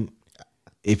one,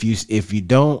 if you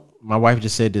don't, my wife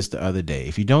just said this the other day.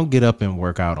 If you don't get up and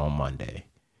work out on Monday,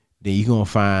 then you're gonna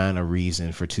find a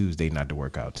reason for Tuesday not to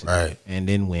work out too. Right. And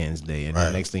then Wednesday, and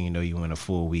the next thing you know, you went a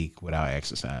full week without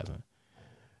exercising.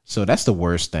 So that's the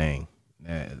worst thing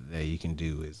that you can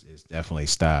do is definitely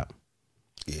stop.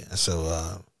 Yeah.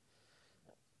 So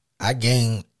I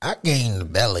gained the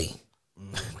belly.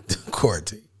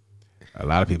 Quarantine. A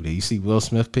lot of people. Did you see Will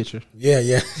Smith picture?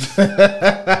 Yeah.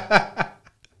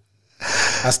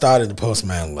 I started to post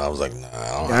mine. I was like,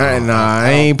 I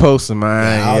ain't posting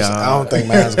mine. I don't think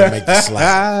mine's gonna make the slide.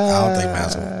 I don't think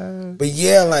mine's gonna. But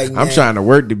yeah, like I'm trying to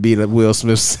work to be the Will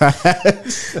Smith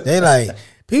size. They like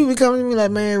people be coming to me like,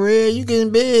 man, Red, you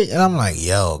getting big, and I'm like,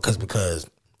 yo, because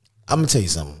I'm gonna tell you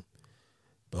something.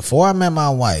 Before I met my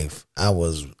wife, I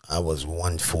was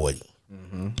 140,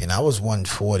 and I was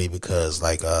 140 because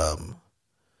like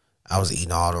I was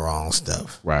eating all the wrong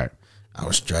stuff. Right. I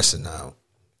was stressing out.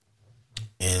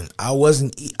 And I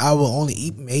will only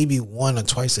eat maybe 1 or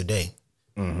twice a day.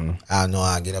 Mm-hmm. I know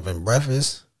I get up and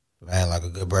breakfast. If I had like a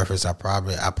good breakfast, I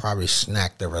probably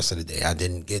snacked the rest of the day. I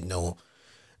didn't get no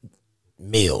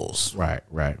meals. Right.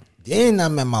 Then I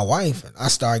met my wife and I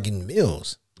started getting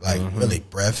meals. Like really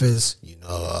breakfast,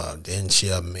 then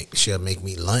she'll make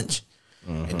me lunch.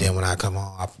 And then when I come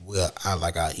home,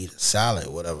 I'll eat a salad,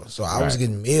 whatever. So I was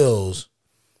getting meals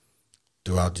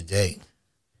throughout the day.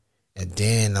 And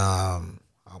then I'm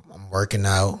working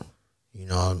out.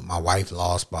 My wife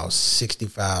lost about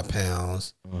 65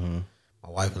 pounds. Mm-hmm. My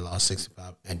wife lost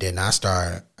 65, and then I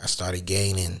started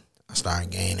gaining.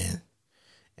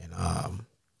 And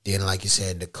then, like you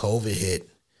said, the COVID hit.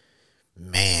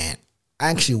 Man, I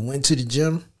actually went to the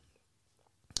gym,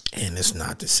 and it's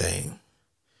not the same.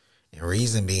 And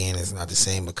reason being, it's not the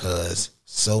same because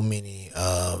so many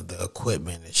of the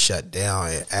equipment is shut down.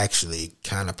 It actually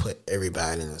kind of put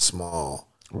everybody in a small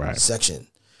section,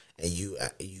 and you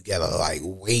gotta like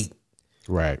wait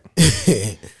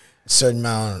a certain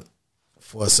amount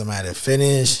for somebody to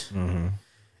finish, and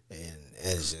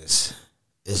it's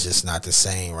just not the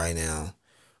same right now.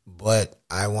 But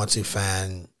I want to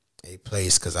find a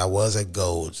place because I was at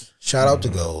Gold's. Shout out to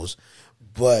Gold's.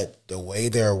 But the way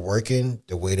they're working,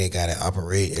 the way they gotta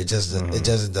operate, it just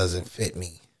doesn't fit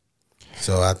me.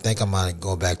 So I think I'm gonna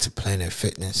go back to Planet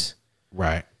Fitness,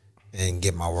 and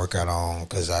get my workout on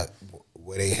because I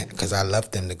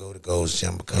left them to go to Gold's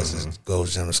Gym because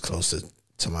Gold's Gym is closer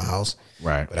to my house.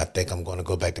 Right. But I think I'm gonna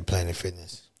go back to Planet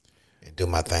Fitness and do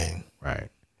my thing. Right.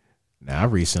 Now I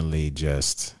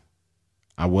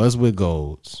was with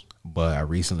Gold's, but I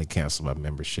recently canceled my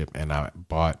membership and I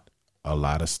bought a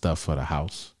lot of stuff for the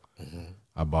house.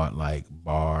 I bought like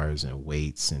bars and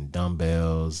weights and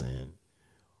dumbbells and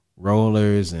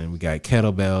rollers, and we got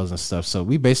kettlebells and stuff. So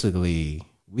we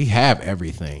have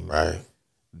everything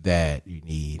that you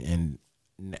need. And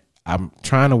I'm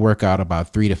trying to work out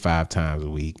about 3 to 5 times a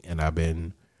week, and I've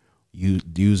been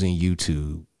using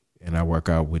YouTube, and I work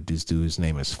out with this dude. His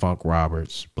name is Funk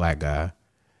Roberts, black guy,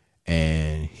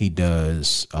 and he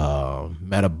does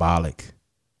metabolic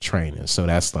training. So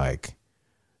that's like,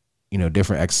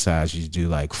 different exercises. You do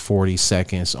like 40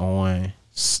 seconds on,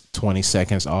 20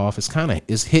 seconds off. It's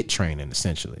HIIT training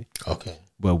essentially. Okay.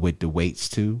 but with the weights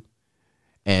too.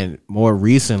 And more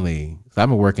recently, I've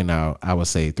been working out, I would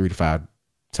say 3 to 5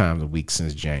 times a week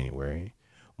since January.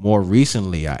 More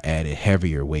recently, I added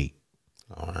heavier weight.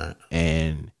 All right.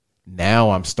 And now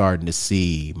I'm starting to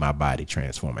see my body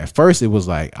transform. At first, it was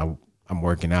like I'm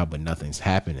working out, but nothing's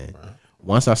happening. Right.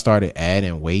 Once I started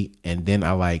adding weight, and then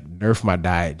I like nerfed my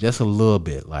diet just a little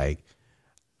bit. Like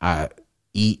I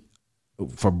eat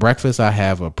for breakfast, I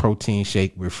have a protein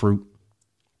shake with fruit.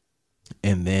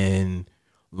 And then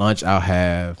lunch, I'll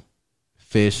have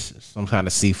fish, some kind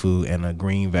of seafood, and a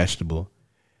green vegetable.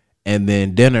 And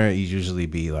then dinner, it usually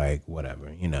be like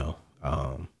whatever,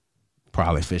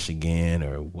 probably fish again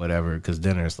or whatever. Because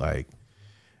dinner is like,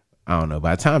 I don't know.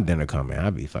 By the time dinner come in,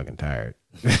 I'd be fucking tired.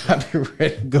 I'd be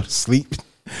ready to go to sleep.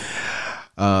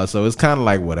 So it's kind of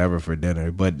like whatever for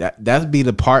dinner. But that'd be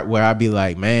the part where I'd be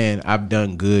like, man, I've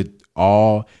done good.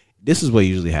 This is what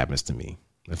usually happens to me,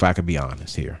 if I could be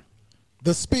honest here.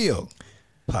 The Spill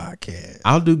Podcast.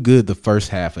 I'll do good the first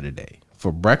half of the day.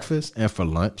 For breakfast and for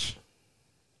lunch,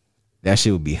 that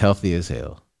shit would be healthy as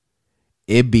hell.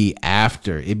 It'd be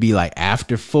like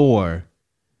after 4,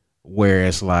 where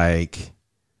it's like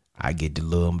I get the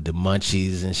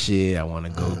munchies and shit. I want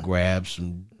to go grab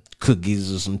some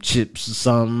cookies or some chips or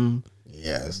something.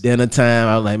 Yes. Dinner time,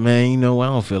 I was like, man, you know what?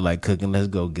 I don't feel like cooking. Let's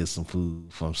go get some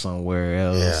food from somewhere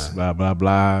else. Yeah. Blah, blah,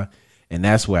 blah. And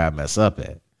that's where I mess up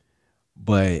at.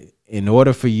 But in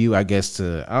order for you, I guess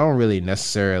to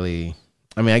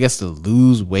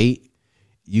lose weight,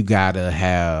 you got to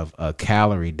have a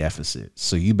calorie deficit.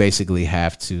 So you basically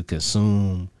have to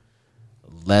consume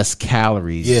less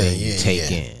calories than you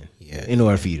take in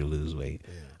order for you to lose weight.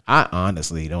 Yeah. I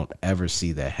honestly don't ever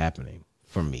see that happening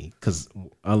for me, because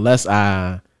unless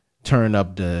I turn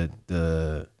up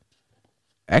the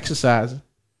exercise,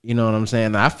 you know what I'm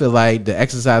saying? I feel like the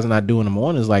exercising I do in the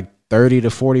morning is like 30 to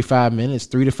 45 minutes,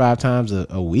 3 to 5 times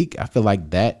a week. I feel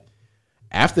like that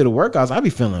after the workouts, I be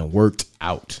feeling worked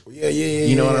out. Yeah.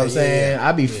 You know what I'm saying?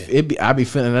 I be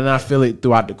feeling, and I feel it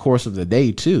throughout the course of the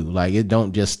day too. Like it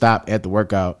don't just stop at the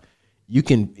workout. You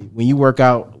can, when you work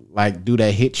out, like do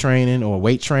that HIIT training or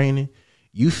weight training,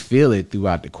 you feel it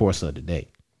throughout the course of the day.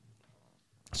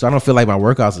 So I don't feel like my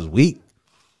workouts is weak.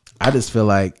 I just feel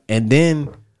like, and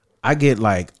then I get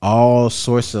like all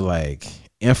sorts of like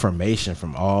information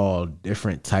from all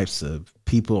different types of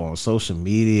people on social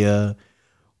media.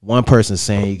 One person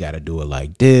saying you got to do it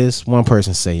like this. One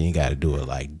person saying you got to do it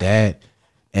like that.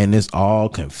 And it's all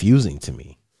confusing to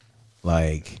me.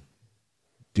 Like,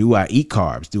 do I eat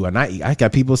carbs? Do I not eat? I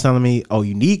got people telling me, oh,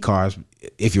 you need carbs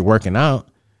if you're working out,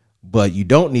 but you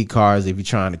don't need carbs if you're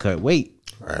trying to cut weight.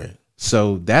 Right.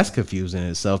 So that's confusing in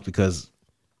itself, because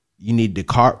you need the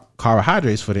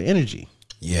carbohydrates for the energy.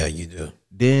 Yeah, you do.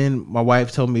 Then my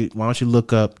wife told me, why don't you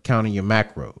look up counting your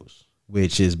macros,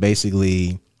 which is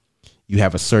basically you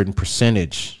have a certain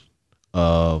percentage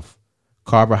of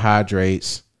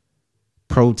carbohydrates,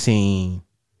 protein,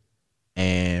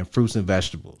 and fruits and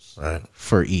vegetables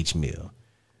for each meal.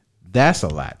 That's a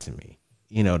lot to me,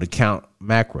 to count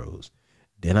macros.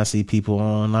 Then I see people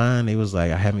online, they was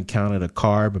like, I haven't counted a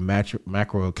carb, a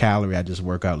macro, a calorie. I just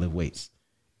work out, lift weights.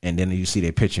 And then you see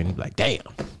their picture and you be like, damn.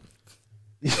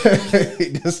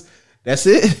 That's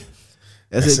it.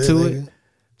 That's it to it.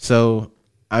 So,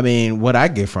 I mean, what I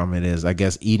get from it is, I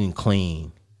guess, eating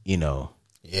clean,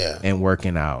 and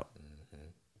working out. Mm-hmm.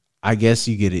 I guess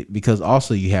you get it, because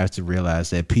also you have to realize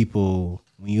that people,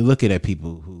 when you look at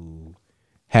people who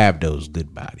have those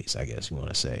good bodies, I guess you want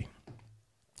to say,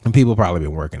 and people probably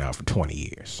been working out for 20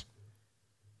 years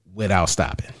without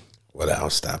stopping.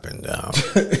 Without stopping down.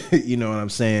 You know what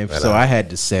I'm saying? So I had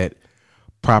to set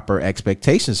proper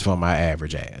expectations for my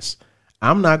average ass.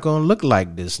 I'm not going to look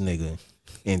like this nigga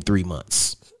in 3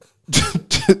 months.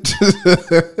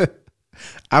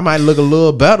 I might look a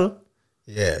little better.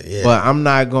 Yeah. But I'm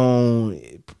not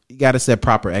going, you got to set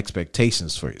proper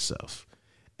expectations for yourself.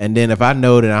 And then if I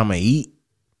know that I'm going to eat,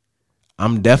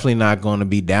 I'm definitely not going to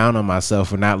be down on myself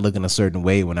for not looking a certain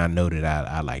way when I know that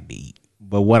I like to eat.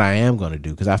 But what I am going to do,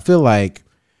 because I feel like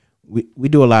we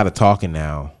do a lot of talking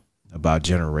now about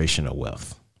generational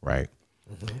wealth, right?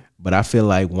 Mm-hmm. But I feel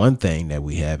like one thing that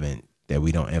we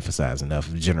don't emphasize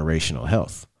enough is generational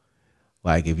health.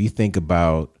 Like if you think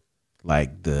about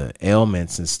like the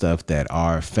ailments and stuff that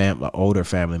our older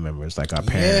family members, like our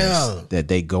parents, that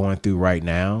they going through right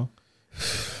now,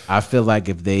 I feel like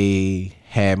if they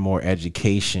had more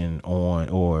education on,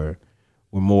 or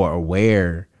were more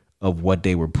aware of what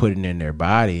they were putting in their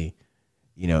body,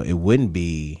 it wouldn't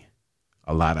be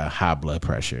a lot of high blood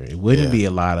pressure. It wouldn't be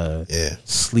a lot of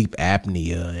sleep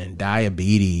apnea and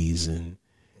diabetes and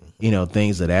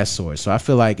things of that sort. So I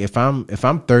feel like if I'm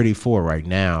 34 right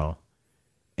now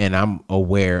and I'm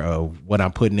aware of what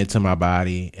I'm putting into my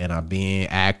body and I'm being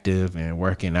active and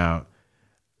working out,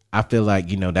 I feel like,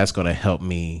 that's going to help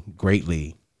me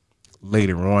greatly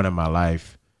later on in my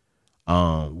life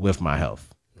with my health.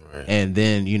 Right. And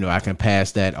then, I can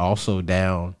pass that also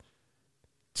down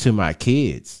to my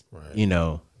kids,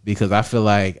 right. Because I feel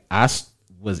like I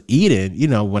was eating,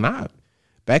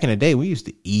 back in the day, we used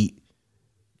to eat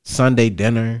Sunday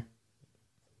dinner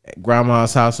at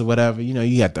grandma's house or whatever.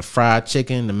 You got the fried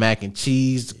chicken, the mac and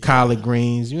cheese, the collard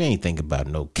greens. You ain't think about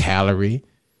no calorie.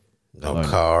 No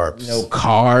carbs. No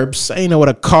carbs. I ain't know what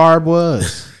a carb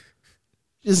was.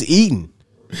 Just eating.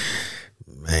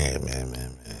 Man.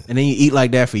 And then you eat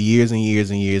like that for years and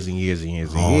years and years and years and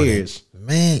years and years.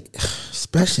 Man,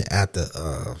 especially after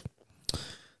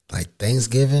like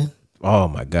Thanksgiving. Oh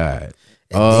my God.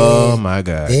 My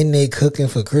God. Then they cooking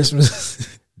for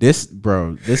Christmas. This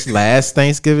last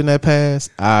Thanksgiving that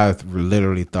passed, I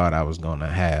literally thought I was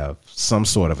gonna have some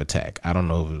sort of attack. I don't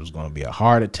know if it was gonna be a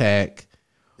heart attack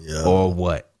or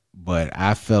what, but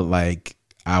I felt like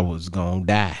I was gonna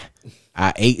die.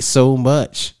 I ate so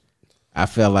much. I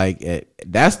felt like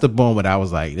that's the moment I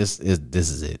was like, this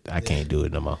is it. I can't do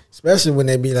it no more. Especially when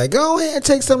they be like, go ahead and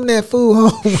take some of that food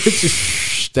home with you.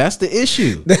 That's the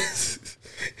issue.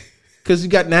 Because you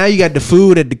got the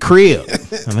food at the crib.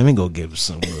 Now, let me go give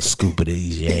some little scoop of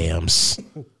these yams.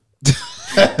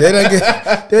 They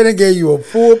done gave you a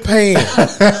full pan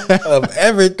of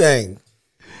everything.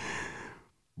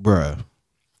 Bruh.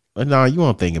 But no, you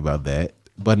won't think about that.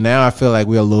 But now I feel like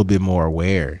we're a little bit more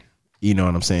aware. You know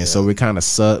what I'm saying? Yeah. So we're kind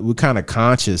of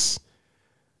conscious,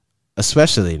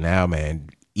 especially now, man.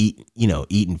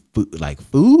 Eating food, like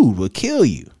food will kill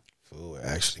you. Food will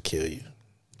actually kill you.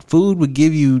 Food would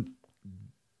give you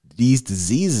these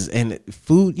diseases, and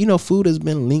food has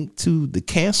been linked to the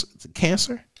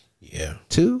cancer. Yeah.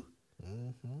 Too.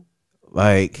 Mm-hmm.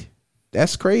 Like,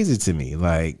 that's crazy to me.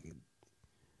 Like,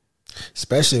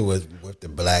 especially with the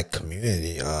black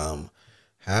community,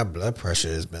 high blood pressure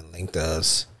has been linked to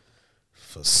us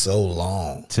for so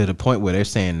long, to the point where they're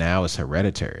saying now it's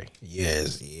hereditary.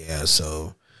 Yes, yeah.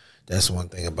 So that's one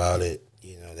thing about it,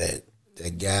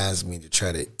 that guides me to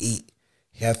try to eat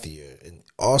healthier, and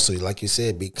also, like you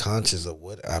said, be conscious of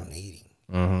what I'm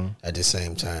eating at the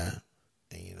same time.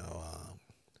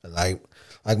 And like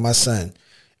my son,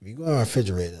 if you go in the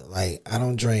refrigerator, like I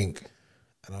don't drink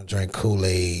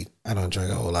Kool-Aid, I don't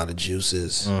drink a whole lot of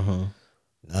juices. None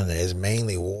of that. It's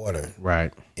mainly water,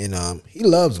 right? And he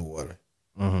loves water.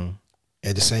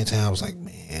 At the same time, I was like,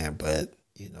 man, but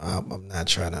I'm not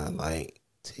trying to like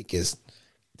take his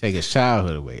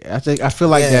childhood away. I feel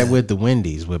like that with the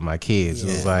Wendy's with my kids. It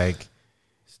was like,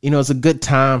 it's a good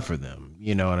time for them.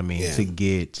 You know what I mean? To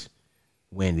get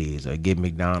Wendy's or get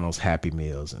McDonald's Happy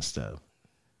Meals and stuff.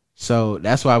 So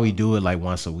that's why we do it like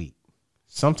once a week.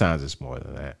 Sometimes it's more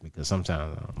than that because a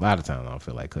lot of times I don't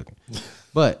feel like cooking.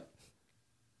 But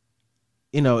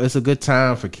it's a good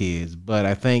time for kids. But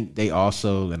I think they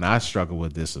also, and I struggle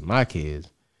with this with my kids,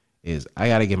 is I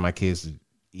got to get my kids to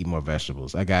eat more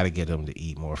vegetables. I got to get them to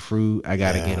eat more fruit. I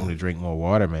got to get them to drink more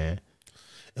water, man.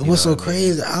 And what's so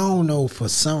crazy, I don't know, for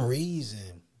some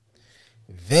reason,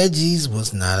 veggies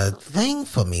was not a thing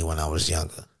for me when I was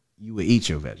younger. You would eat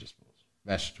your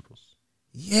vegetables.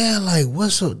 Yeah, like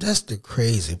that's the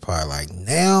crazy part. Like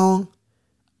now,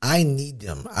 I need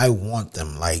them. I want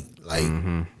them. Like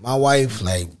my wife,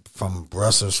 like from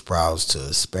Brussels sprouts to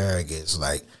asparagus,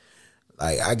 like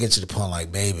I get to the point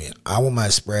like, baby, I want my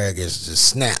asparagus to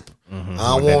snap.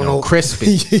 I want no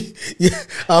crispy. Yeah,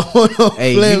 I want no.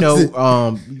 Hey,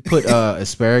 you put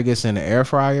asparagus in the air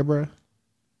fryer, bro.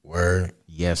 Word.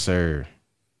 Yes, sir.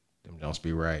 Them don't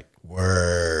be right.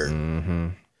 Word.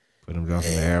 Put them in the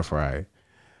air fryer.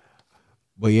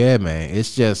 But yeah, man,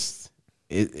 it's just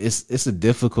it's a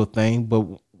difficult thing. But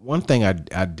one thing I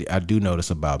do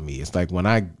notice about me, it's like when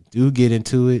I do get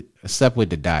into it, except with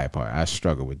the diet part, I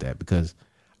struggle with that because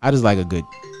I just like a good.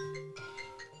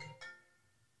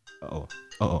 Oh.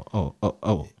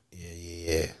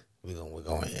 Yeah. We're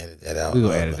gonna edit that out. We're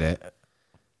gonna edit that.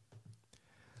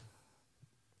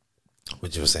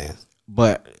 What you were saying?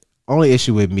 But only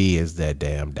issue with me is that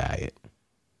damn diet.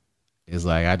 It's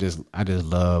like I just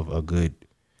love a good,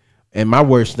 and my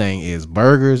worst thing is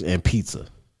burgers and pizza.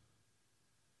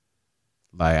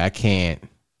 Like I can't,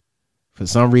 for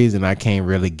some reason, I can't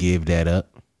really give that up.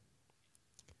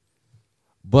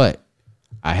 But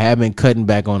I have been cutting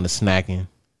back on the snacking.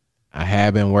 I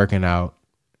have been working out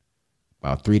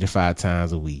about 3 to 5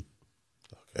 times a week.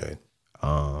 Okay.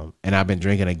 And I've been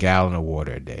drinking a gallon of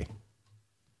water a day.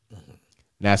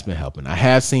 That's been helping. I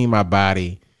have seen my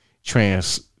body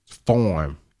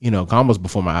transform, almost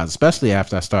before my eyes, especially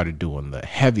after I started doing the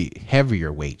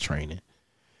heavier weight training.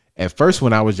 At first,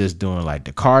 when I was just doing like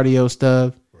the cardio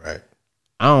stuff, right,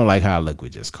 I don't like how I look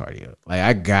with just cardio. Like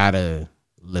I gotta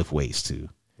lift weights too.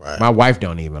 Right. My wife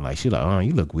don't even like. She like, oh,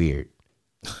 you look weird.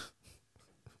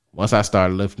 Once I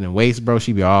started lifting weights, bro,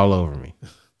 she be all over me.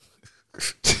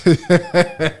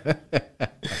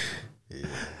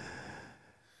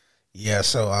 Yeah.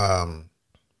 So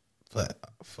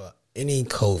for any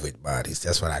COVID bodies,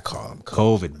 that's what I call them.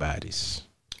 COVID bodies.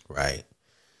 Right.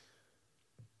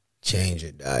 Change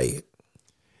your diet.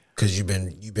 Because you've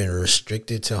been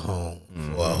restricted to home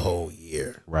for a whole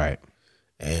year. Right.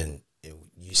 And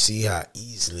you see how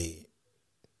easily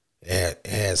it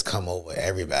has come over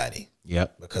everybody.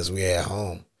 Yep. Because we're at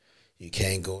home. You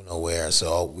can't go nowhere.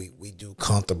 So we do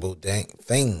comfortable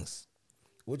things,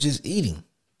 which is eating.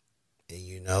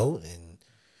 And and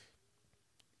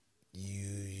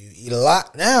you eat a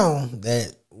lot now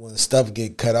that when stuff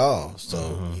get cut off. So,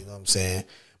 you know what I'm saying?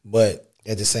 But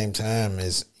at the same time,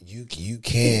 is you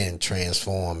can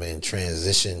transform and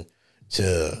transition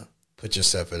to put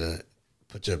yourself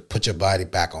put your body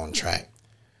back on track.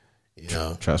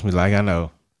 Trust me, like I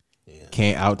know. Yeah.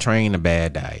 Can't out-train a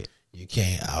bad diet. You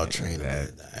can't out-train a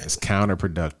bad diet. It's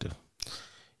counterproductive.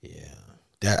 Yeah.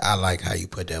 That I like how you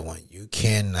put that one. You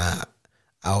cannot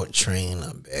out-train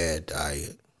a bad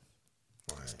diet.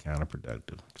 It's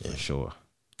counterproductive, for sure.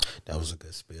 That was a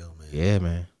good spill, man. Yeah,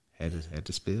 man. Had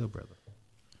to spill, brother.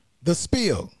 The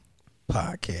Spill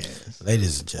Podcast.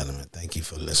 Ladies and gentlemen, thank you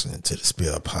for listening to the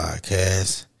Spill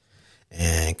Podcast.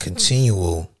 And continue.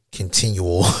 One of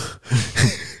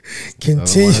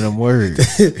them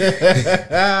words.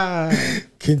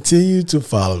 Continue to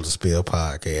follow the Spill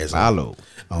Podcast. Follow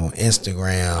on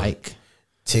Instagram, like,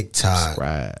 TikTok,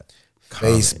 subscribe,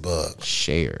 Facebook, comment,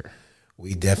 share.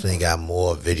 We definitely got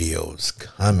more videos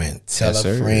coming. Tell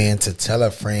a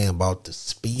friend about the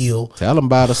Spill. Tell them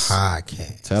about us.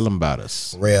 Podcast. Tell them about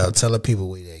us. Rail, tell the people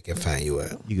where they can find you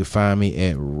at. You can find me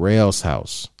at Rail's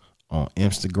House on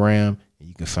Instagram.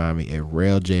 You can find me at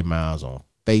Rail J Miles on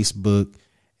Facebook.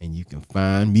 And you can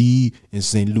find me in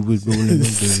St. Louis rolling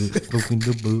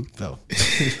the boot.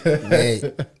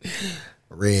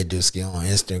 Red Dusky on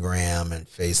Instagram and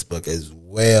Facebook as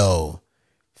well.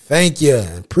 Thank you.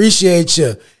 Appreciate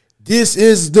you. This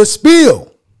is the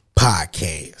Spill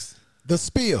Podcast. The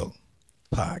Spill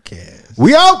Podcast.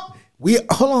 We out.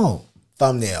 Hold on.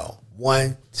 Thumbnail.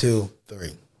 1, 2,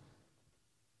 3.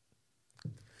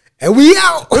 And we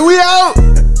out. And we out.